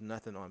have, there's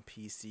nothing on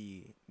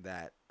PC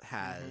that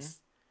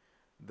has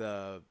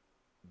the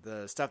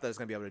stuff that it's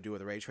going to be able to do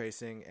with ray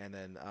tracing and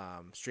then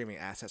streaming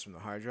assets from the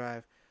hard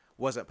drive.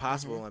 Wasn't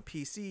possible on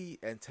PC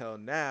until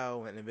now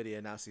when NVIDIA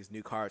announced these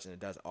new cards, and it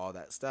does all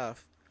that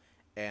stuff,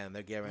 and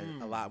they're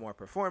giving a lot more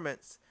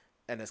performance,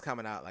 and it's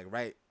coming out like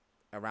right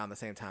around the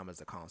same time as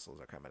the consoles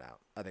are coming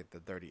out. I think the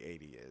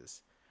 3080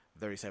 is.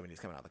 3070 is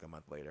coming out like a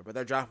month later. But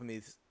they're dropping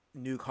these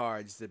new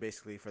cards to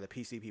basically for the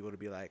PC people to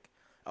be like,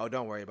 oh,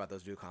 don't worry about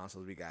those new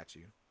consoles. We got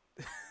you.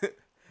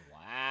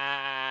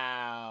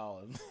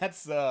 Wow.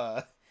 That's,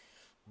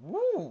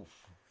 woo.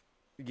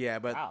 Yeah,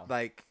 but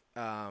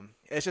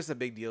it's just a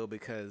big deal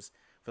because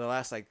for the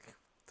last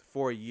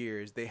 4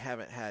 years, they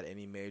haven't had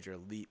any major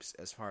leaps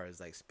as far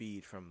as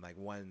speed from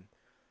one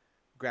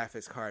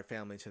graphics card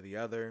family to the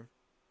other.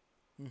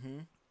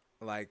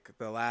 Like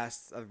the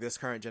last of this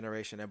current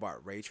generation, they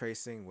bought ray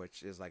tracing,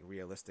 which is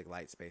realistic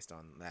lights based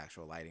on the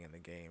actual lighting in the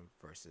game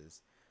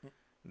versus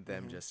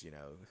them just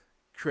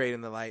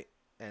creating the light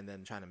and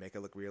then trying to make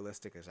it look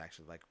realistic. It's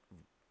actually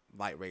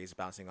light rays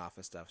bouncing off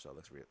of stuff, so it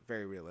looks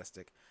very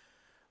realistic.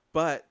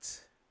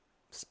 But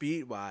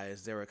speed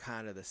wise, they were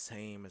kind of the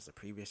same as the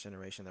previous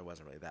generation. There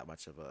wasn't really that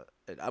much of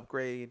an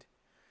upgrade.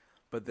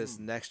 But this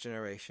next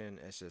generation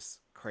is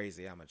just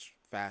crazy how much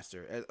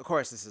faster. Of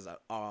course, this is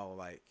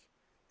all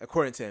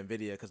according to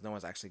NVIDIA, because no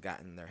one's actually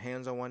gotten their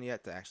hands on one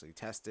yet to actually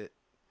test it,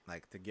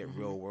 to get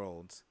real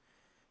world,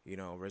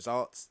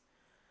 results.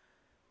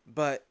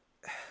 But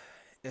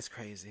it's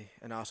crazy.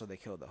 And also they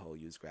killed the whole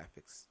used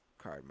graphics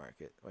card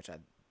market, which I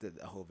did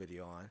a whole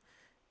video on.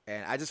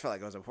 And I just felt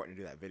like it was important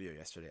to do that video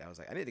yesterday. I was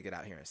like, I need to get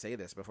out here and say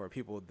this before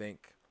people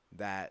think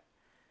that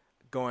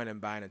going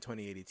and buying a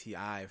 2080 Ti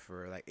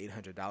for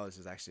 $800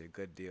 is actually a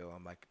good deal.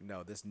 I'm like,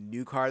 no, this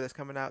new card that's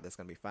coming out that's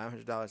going to be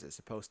 $500 is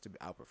supposed to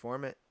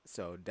outperform it.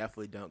 So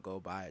definitely don't go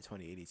buy a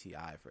 2080 Ti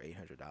for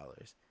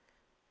 $800.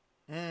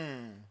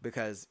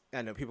 Because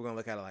I know people are going to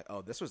look at it like,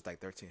 oh, this was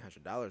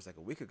 $1,300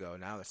 a week ago.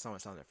 Now there's someone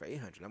selling it for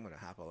 $800. I'm going to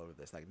hop all over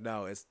this.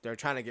 No, they're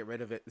trying to get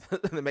rid of it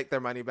to make their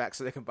money back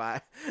so they can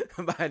buy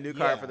a new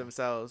card for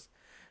themselves.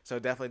 So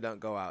definitely don't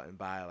go out and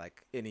buy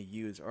any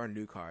used or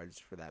new cards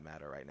for that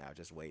matter right now.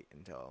 Just wait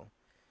until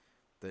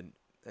the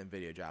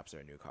NVIDIA drops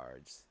their new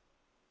cards.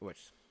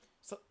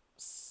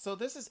 So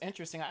this is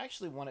interesting. I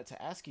actually wanted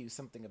to ask you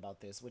something about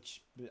this,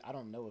 which I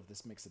don't know if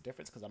this makes a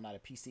difference because I'm not a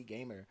PC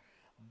gamer.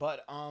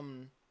 But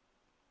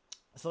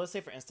so let's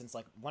say for instance,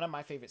 one of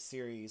my favorite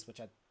series,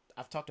 which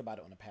I've talked about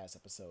it on a past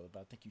episode, but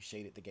I think you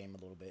shaded the game a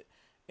little bit,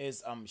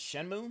 is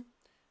Shenmue.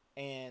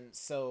 And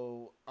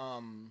so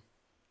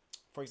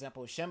for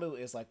example, Shenmue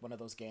is one of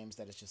those games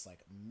that is just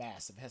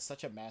massive. It has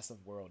such a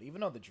massive world. Even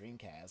though the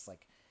Dreamcast,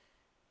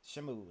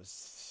 Shenmue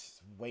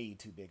was way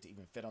too big to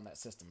even fit on that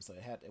system, so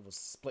it was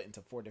split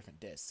into 4 different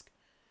discs.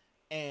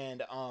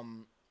 And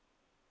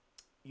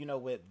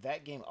with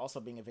that game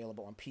also being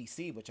available on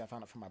PC, which I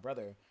found out from my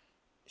brother,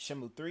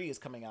 Shenmue 3 is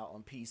coming out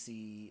on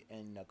PC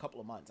in a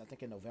couple of months, I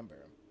think in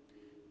November.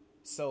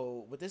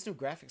 So with this new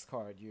graphics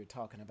card you're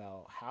talking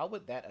about, how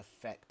would that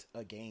affect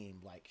a game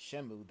like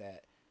Shenmue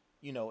that,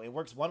 it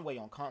works one way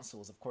on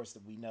consoles, of course,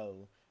 that we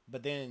know,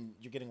 but then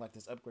you're getting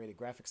this upgraded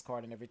graphics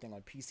card and everything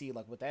on PC.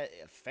 Would that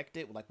affect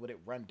it? Would it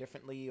run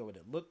differently, or would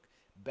it look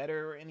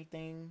better or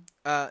anything?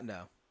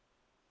 No.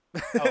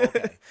 Oh,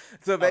 okay.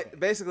 So Okay.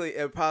 basically,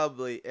 it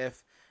probably,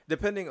 if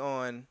depending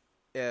on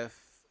if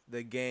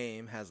the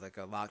game has like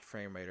a locked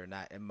frame rate or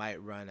not, it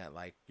might run at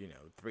like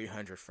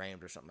 300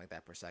 frames or something like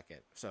that per second.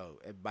 So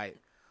it might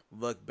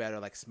look better,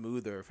 like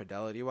smoother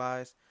fidelity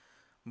wise.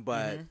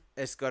 But Mm-hmm.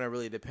 it's gonna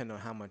really depend on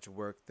how much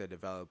work the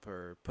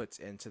developer puts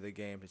into the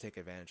game to take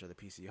advantage of the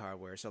PC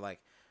hardware. So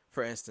like,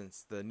 for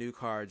instance, the new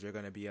cards are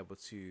gonna be able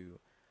to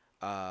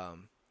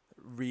um,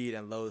 read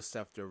and load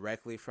stuff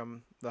directly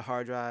from the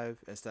hard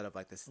drive instead of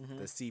like Mm-hmm.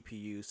 the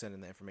CPU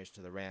sending the information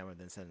to the RAM and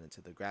then sending it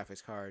to the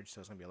graphics card.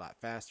 So it's gonna be a lot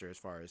faster as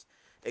far as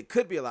it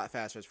could be a lot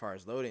faster as far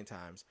as loading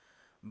times.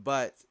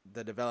 But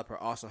the developer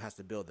also has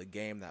to build the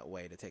game that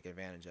way to take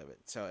advantage of it.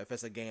 So if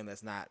it's a game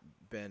that's not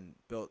been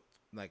built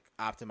like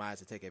optimized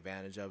to take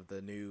advantage of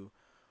the new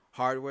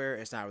hardware,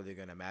 it's not really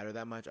going to matter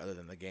that much other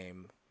than the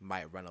game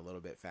might run a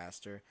little bit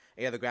faster.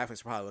 And yeah, the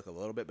graphics probably look a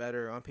little bit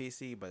better on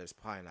PC, but it's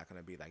probably not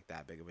going to be like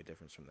that big of a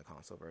difference from the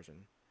console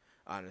version,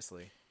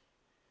 honestly.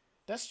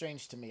 That's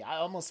strange to me. I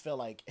almost feel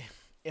like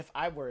if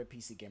I were a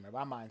PC gamer,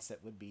 my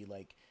mindset would be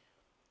like,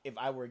 if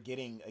I were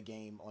getting a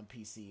game on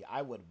PC,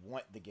 I would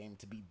want the game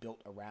to be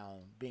built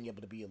around being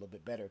able to be a little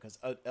bit better. Because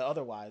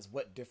otherwise,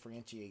 what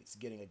differentiates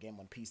getting a game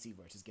on PC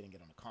versus getting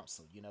it on a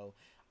console?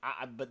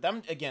 But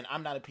then again,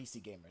 I'm not a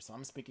PC gamer, so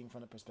I'm speaking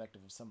from the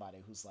perspective of somebody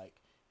who's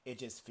like, it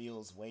just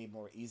feels way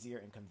more easier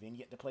and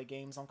convenient to play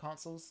games on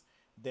consoles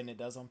than it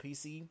does on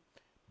PC.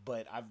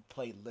 But I've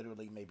played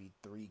literally maybe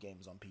 3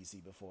 games on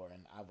PC before,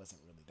 and I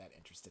wasn't really that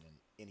interested in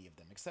any of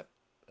them except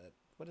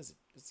what is it?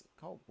 Is it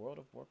called World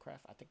of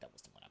Warcraft? I think that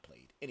was the one I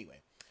played. Anyway,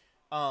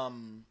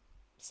 um,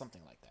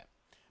 something like that.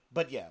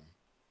 But yeah.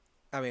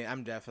 I mean,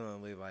 I'm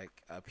definitely like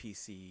a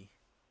PC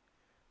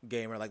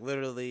gamer. Like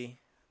literally,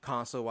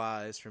 console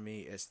wise, for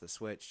me, it's the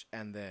Switch,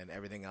 and then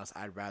everything else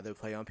I'd rather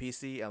play on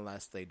PC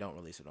unless they don't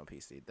release it on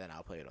PC. Then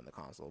I'll play it on the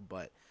console.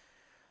 But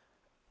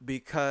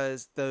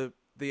because the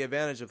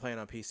advantage of playing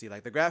on PC,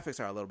 like the graphics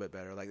are a little bit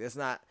better. Like it's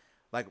not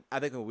like I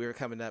think when we were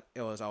coming up,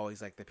 it was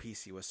always like the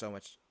PC was so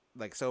much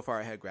like so far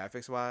ahead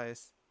graphics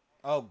wise.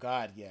 Oh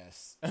God,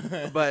 yes.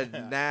 But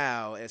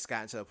now it's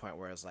gotten to the point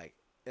where it's like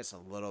it's a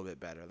little bit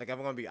better. Like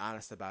I'm gonna be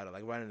honest about it.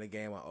 Like running the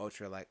game on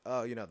Ultra, like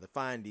the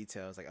fine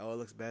details, like it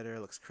looks better, it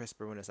looks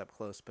crisper when it's up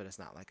close, but it's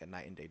not like a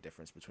night and day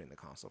difference between the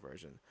console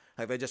version.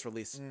 Like they just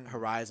released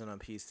Horizon on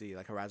PC,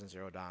 like Horizon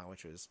Zero Dawn,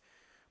 which was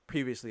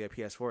previously a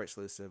PS4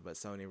 exclusive, but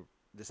Sony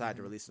decided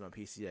to release it on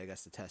PC, I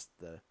guess, to test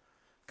the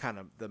kind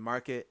of the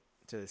market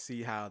to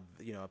see how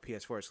a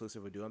PS4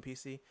 exclusive would do on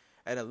PC,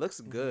 and it looks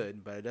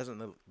good, but it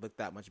doesn't look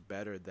that much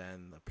better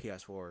than the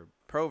PS4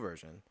 Pro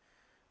version.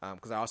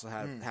 Because I also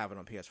have it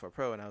on PS4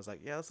 Pro, and I was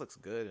like, yeah, this looks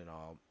good and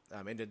all.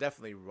 And it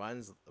definitely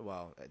runs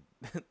well.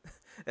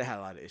 It had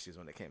a lot of issues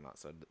when it came out,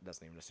 so it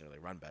doesn't even necessarily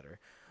run better.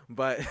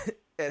 But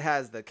it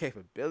has the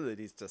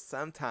capabilities to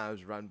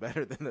sometimes run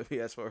better than the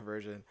PS4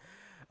 version.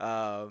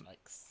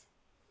 Yikes.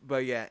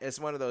 But yeah, it's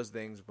one of those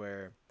things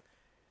where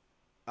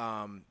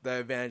the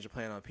advantage of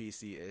playing on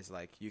PC is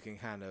like you can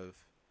kind of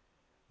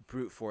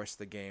brute force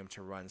the game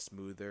to run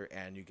smoother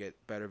and you get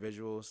better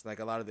visuals. Like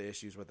a lot of the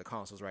issues with the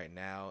consoles right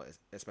now,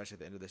 especially at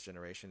the end of this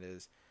generation,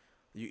 is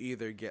you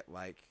either get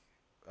like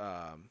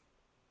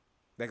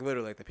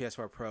literally like the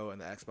PS4 Pro and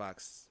the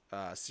Xbox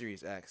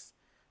Series X.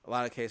 A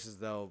lot of cases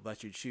they'll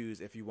let you choose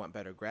if you want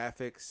better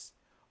graphics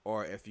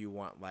or if you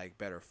want like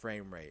better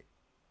frame rate.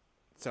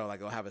 So like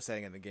they'll have a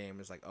setting in the game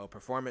is like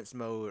performance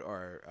mode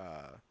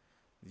or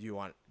you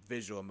want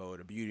visual mode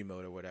or beauty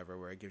mode or whatever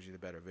where it gives you the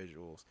better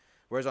visuals.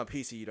 Whereas on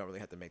PC you don't really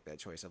have to make that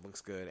choice. It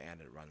looks good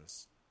and it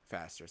runs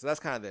faster. So that's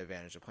kind of the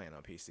advantage of playing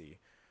on PC,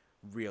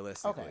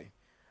 realistically.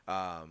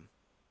 Okay.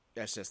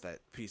 It's just that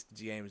PC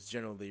games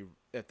generally,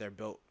 if they're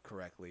built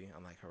correctly,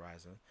 unlike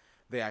Horizon,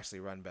 they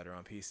actually run better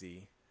on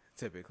PC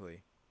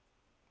typically.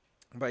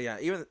 But yeah,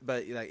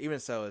 even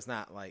so, it's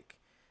not like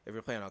if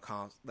you're playing on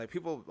console. Like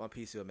people on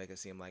PC will make it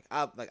seem like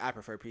I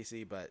prefer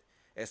PC, but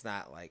it's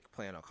not like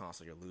playing on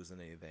console you're losing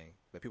anything.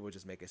 But people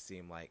just make it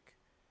seem like,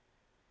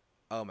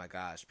 oh my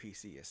gosh,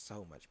 PC is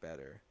so much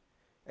better.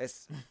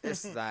 It's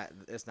not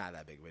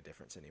that big of a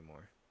difference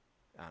anymore,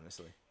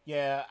 honestly.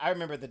 Yeah, I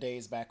remember the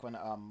days back when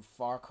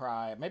Far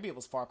Cry, maybe it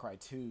was Far Cry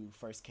 2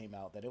 first came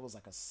out, that it was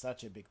like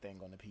such a big thing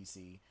on the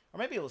PC. Or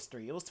maybe it was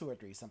 3. It was 2 or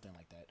 3, something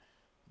like that.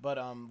 But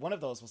one of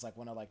those was like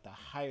one of like the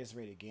highest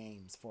rated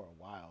games for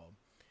a while.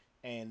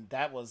 And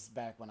that was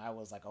back when I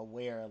was like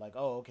aware, like,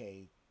 oh,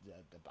 okay,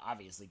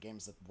 obviously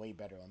games look way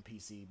better on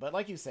PC. But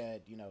like you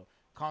said,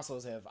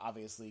 consoles have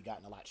obviously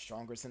gotten a lot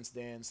stronger since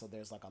then, so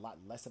there's like a lot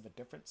less of a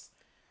difference.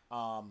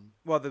 Well,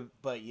 the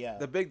But yeah.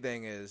 the big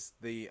thing is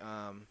the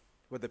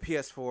with the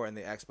PS4 and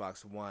the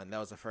Xbox One, that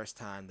was the first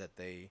time that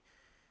they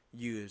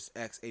used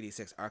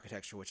x86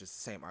 architecture, which is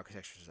the same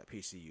architecture that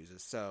PC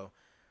uses. So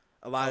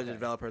a lot of the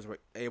developers were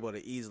able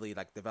to easily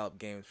like develop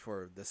games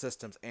for the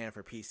systems and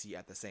for PC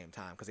at the same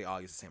time because they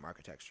all use the same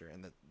architecture.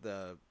 And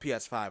the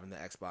PS5 and the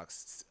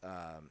Xbox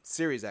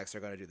Series X are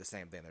going to do the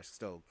same thing. They're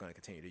still going to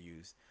continue to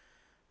use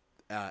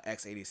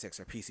x86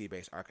 or PC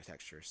based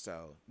architecture.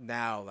 So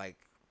now like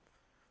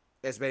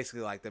it's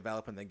basically like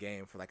developing the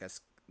game for like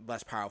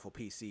less powerful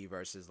PC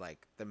versus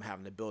like them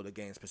having to build a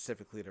game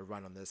specifically to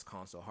run on this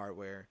console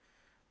hardware.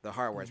 The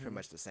hardware is pretty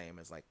much the same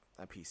as like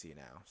a PC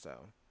now,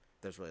 so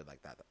there's really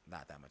like that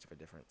not that much of a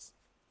difference.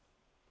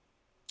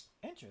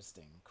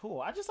 Interesting.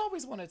 Cool. I just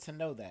always wanted to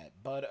know that.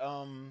 But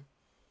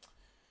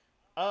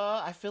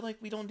I feel like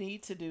we don't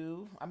need to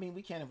do, I mean,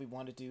 we can if we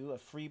want to do a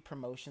free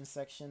promotion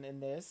section in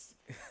this.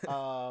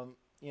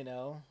 You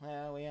know,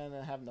 we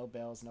don't have no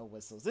bells, no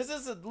whistles. This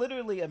is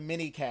literally a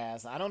mini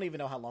cast. I don't even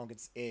know how long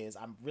it is.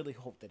 I really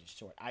hope that it's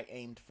short. I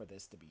aimed for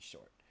this to be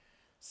short.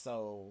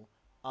 So,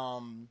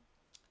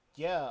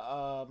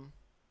 yeah,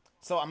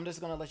 so I'm just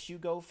going to let you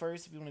go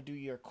first if you want to do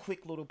your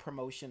quick little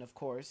promotion, of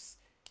course.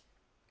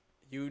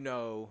 You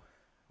know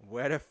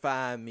where to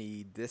find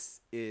me. This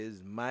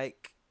is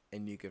Mike,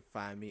 and you can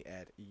find me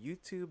at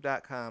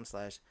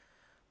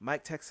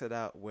youtube.com/Mike Techs It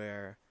Out,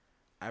 where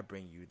I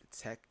bring you the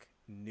tech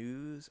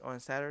news on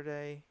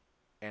Saturday,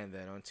 and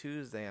then on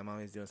Tuesday I'm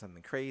always doing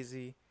something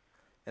crazy,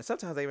 and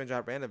sometimes I even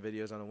drop random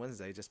videos on a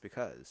Wednesday just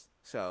because.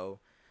 So,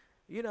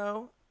 you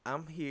know,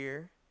 I'm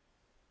here.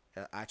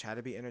 I try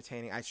to be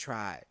entertaining. I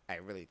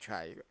really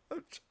try.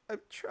 I'm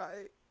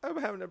trying. I'm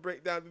having a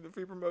breakdown through the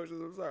free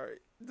promotions. I'm sorry.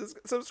 Just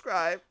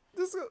subscribe.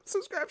 Just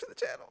subscribe to the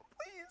channel,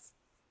 please.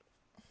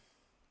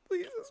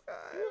 Please subscribe.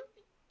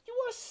 You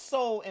are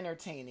so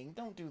entertaining.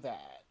 Don't do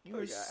that. You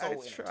are so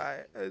entertaining. I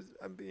try.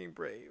 I'm being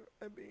brave.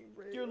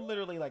 You're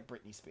literally like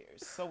Britney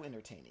Spears. So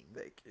entertaining.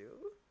 Thank you.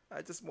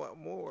 I just want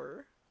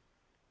more.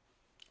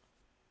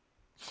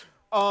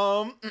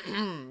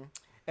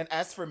 And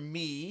as for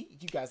me,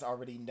 you guys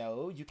already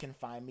know you can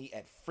find me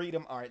at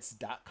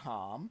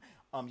freedomarts.com.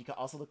 You can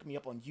also look me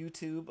up on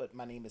YouTube, but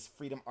my name is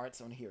Freedom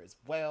Arts on here as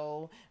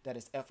well. That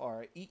is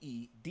FreedomArtz.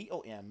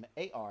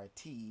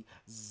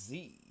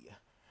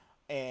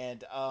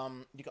 And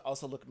you can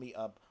also look me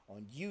up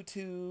on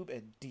YouTube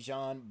at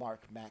Dijon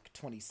Mark Mac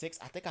 26.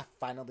 I think I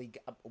finally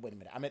wait a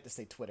minute. I meant to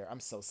say Twitter.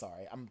 I'm so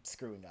sorry. I'm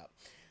screwing up.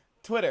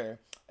 Twitter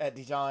at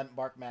Dijon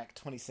Mark Mac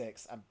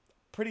 26. I'm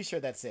pretty sure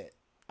that's it.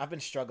 I've been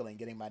struggling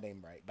getting my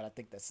name right, but I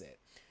think that's it.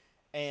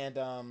 And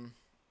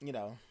you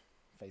know,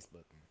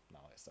 Facebook and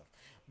all that stuff.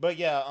 But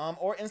yeah,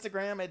 or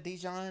Instagram at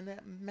Dijon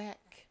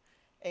Mac.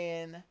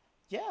 And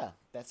yeah,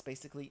 that's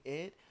basically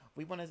it.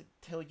 We want to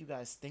tell you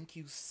guys thank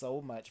you so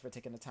much for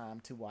taking the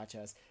time to watch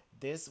us.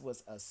 This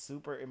was a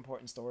super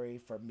important story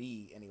for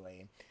me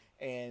anyway.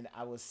 And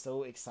I was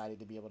so excited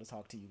to be able to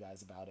talk to you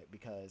guys about it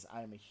because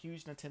I am a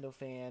huge Nintendo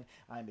fan.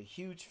 I'm a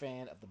huge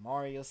fan of the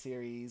Mario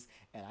series.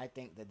 And I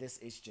think that this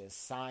is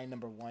just sign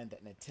number one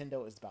that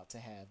Nintendo is about to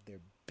have their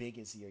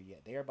biggest year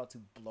yet. They're about to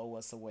blow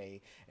us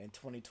away in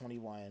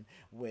 2021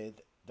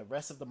 with the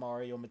rest of the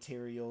Mario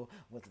material,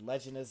 with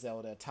Legend of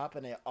Zelda,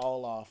 topping it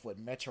all off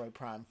with Metroid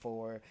Prime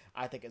 4.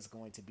 I think it's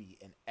going to be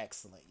an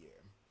excellent year.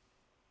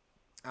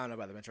 I don't know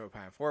about the Metroid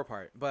Prime 4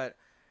 part, but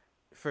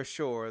for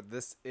sure,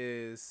 this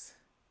is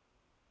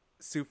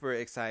super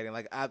exciting.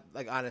 Like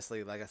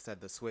honestly, like I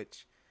said, the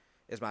Switch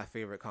is my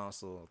favorite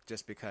console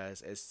just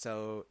because it's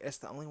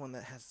the only one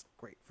that has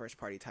great first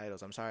party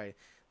titles. I'm sorry.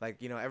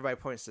 Like, you know, everybody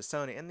points to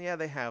Sony, and yeah,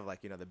 they have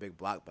like, you know, the big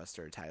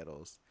blockbuster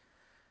titles.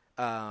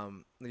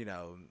 You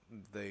know,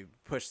 they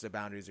push the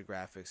boundaries of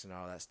graphics and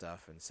all that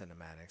stuff and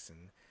cinematics,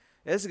 and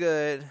it's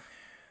good,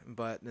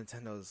 but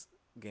Nintendo's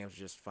games are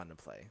just fun to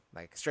play.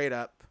 Like, straight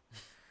up,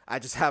 I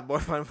just have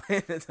more fun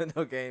playing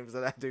Nintendo games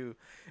than I do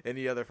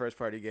any other first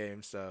party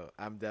games. So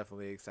I'm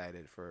definitely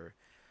excited for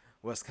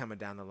what's coming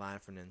down the line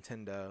for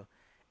Nintendo.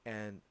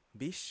 And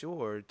be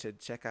sure to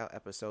check out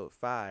episode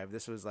 5.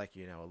 This was like,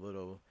 you know, a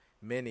little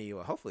mini,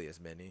 or hopefully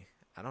it's mini.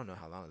 I don't know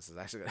how long this is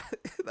actually gonna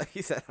like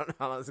he said, I don't know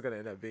how long it's gonna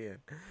end up being.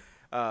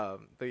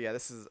 But yeah,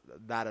 this is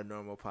not a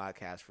normal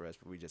podcast for us,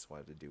 but we just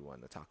wanted to do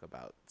one to talk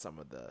about some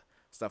of the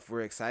stuff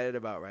we're excited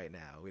about right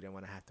now. We didn't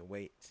want to have to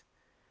wait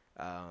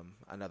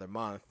another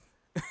month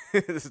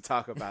to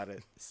talk about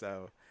it.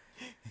 So,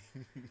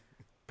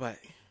 but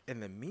in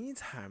the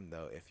meantime,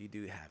 though, if you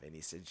do have any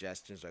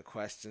suggestions or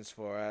questions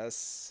for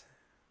us,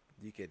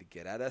 you could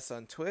get at us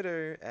on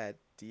Twitter at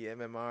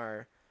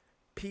DMMRP,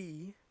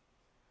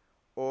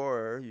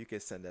 or you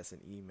could send us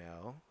an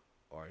email,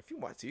 or if you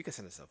want to, you can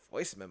send us a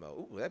voice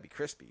memo. Ooh, that'd be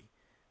crispy.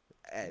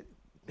 At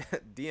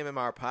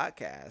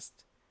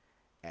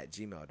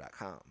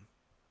dmmrpodcast@gmail.com.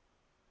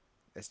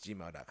 That's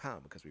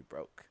gmail.com because we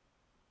broke.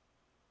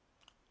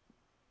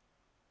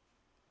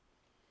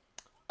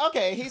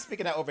 Okay, he's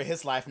speaking out over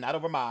his life, not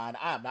over mine.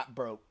 I am not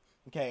broke.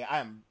 Okay, I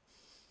am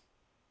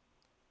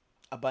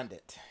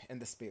abundant in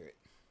the spirit.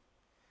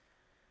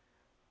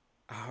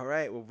 All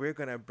right, well, we're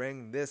going to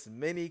bring this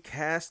mini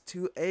cast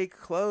to a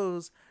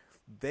close.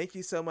 Thank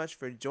you so much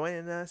for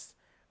joining us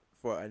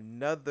for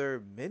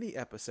another mini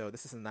episode.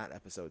 This is not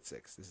episode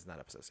 6.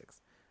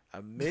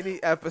 A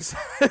mini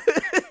episode.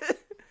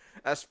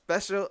 A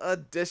special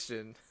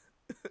edition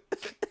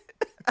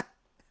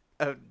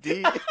of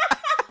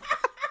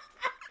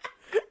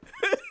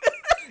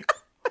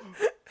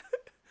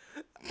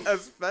a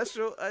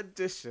special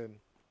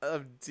edition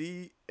of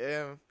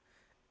DMMR.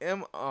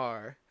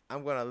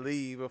 I'm going to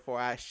leave before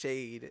I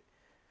shade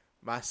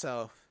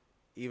myself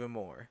even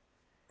more.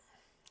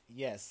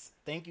 Yes.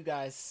 Thank you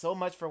guys so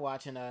much for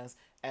watching us.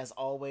 As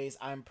always,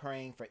 I'm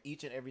praying for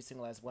each and every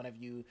single last one of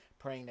you,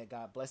 praying that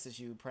God blesses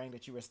you, praying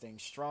that you are staying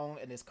strong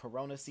in this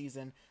corona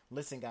season.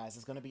 Listen, guys,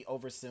 it's going to be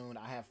over soon.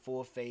 I have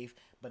full faith.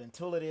 But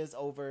until it is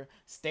over,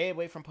 stay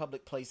away from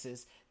public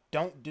places.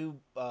 Don't do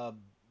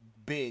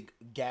big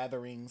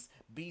gatherings.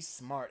 Be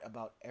smart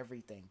about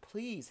everything.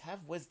 Please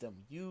have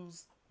wisdom.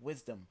 Use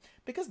wisdom,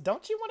 because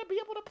don't you want to be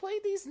able to play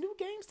these new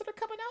games that are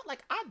coming out?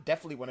 Like, I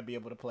definitely want to be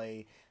able to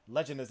play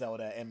Legend of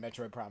Zelda and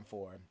Metroid Prime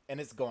 4, and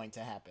it's going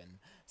to happen.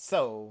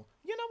 So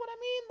you know what I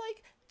mean?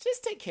 Like,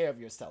 just take care of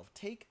yourself.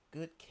 Take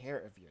good care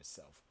of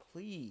yourself,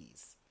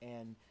 please,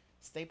 and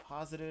stay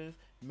positive.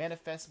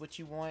 Manifest what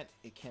you want.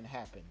 It can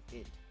happen.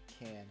 It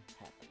can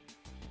happen.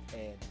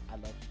 And I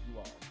love you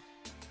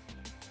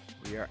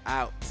all. We are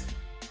out.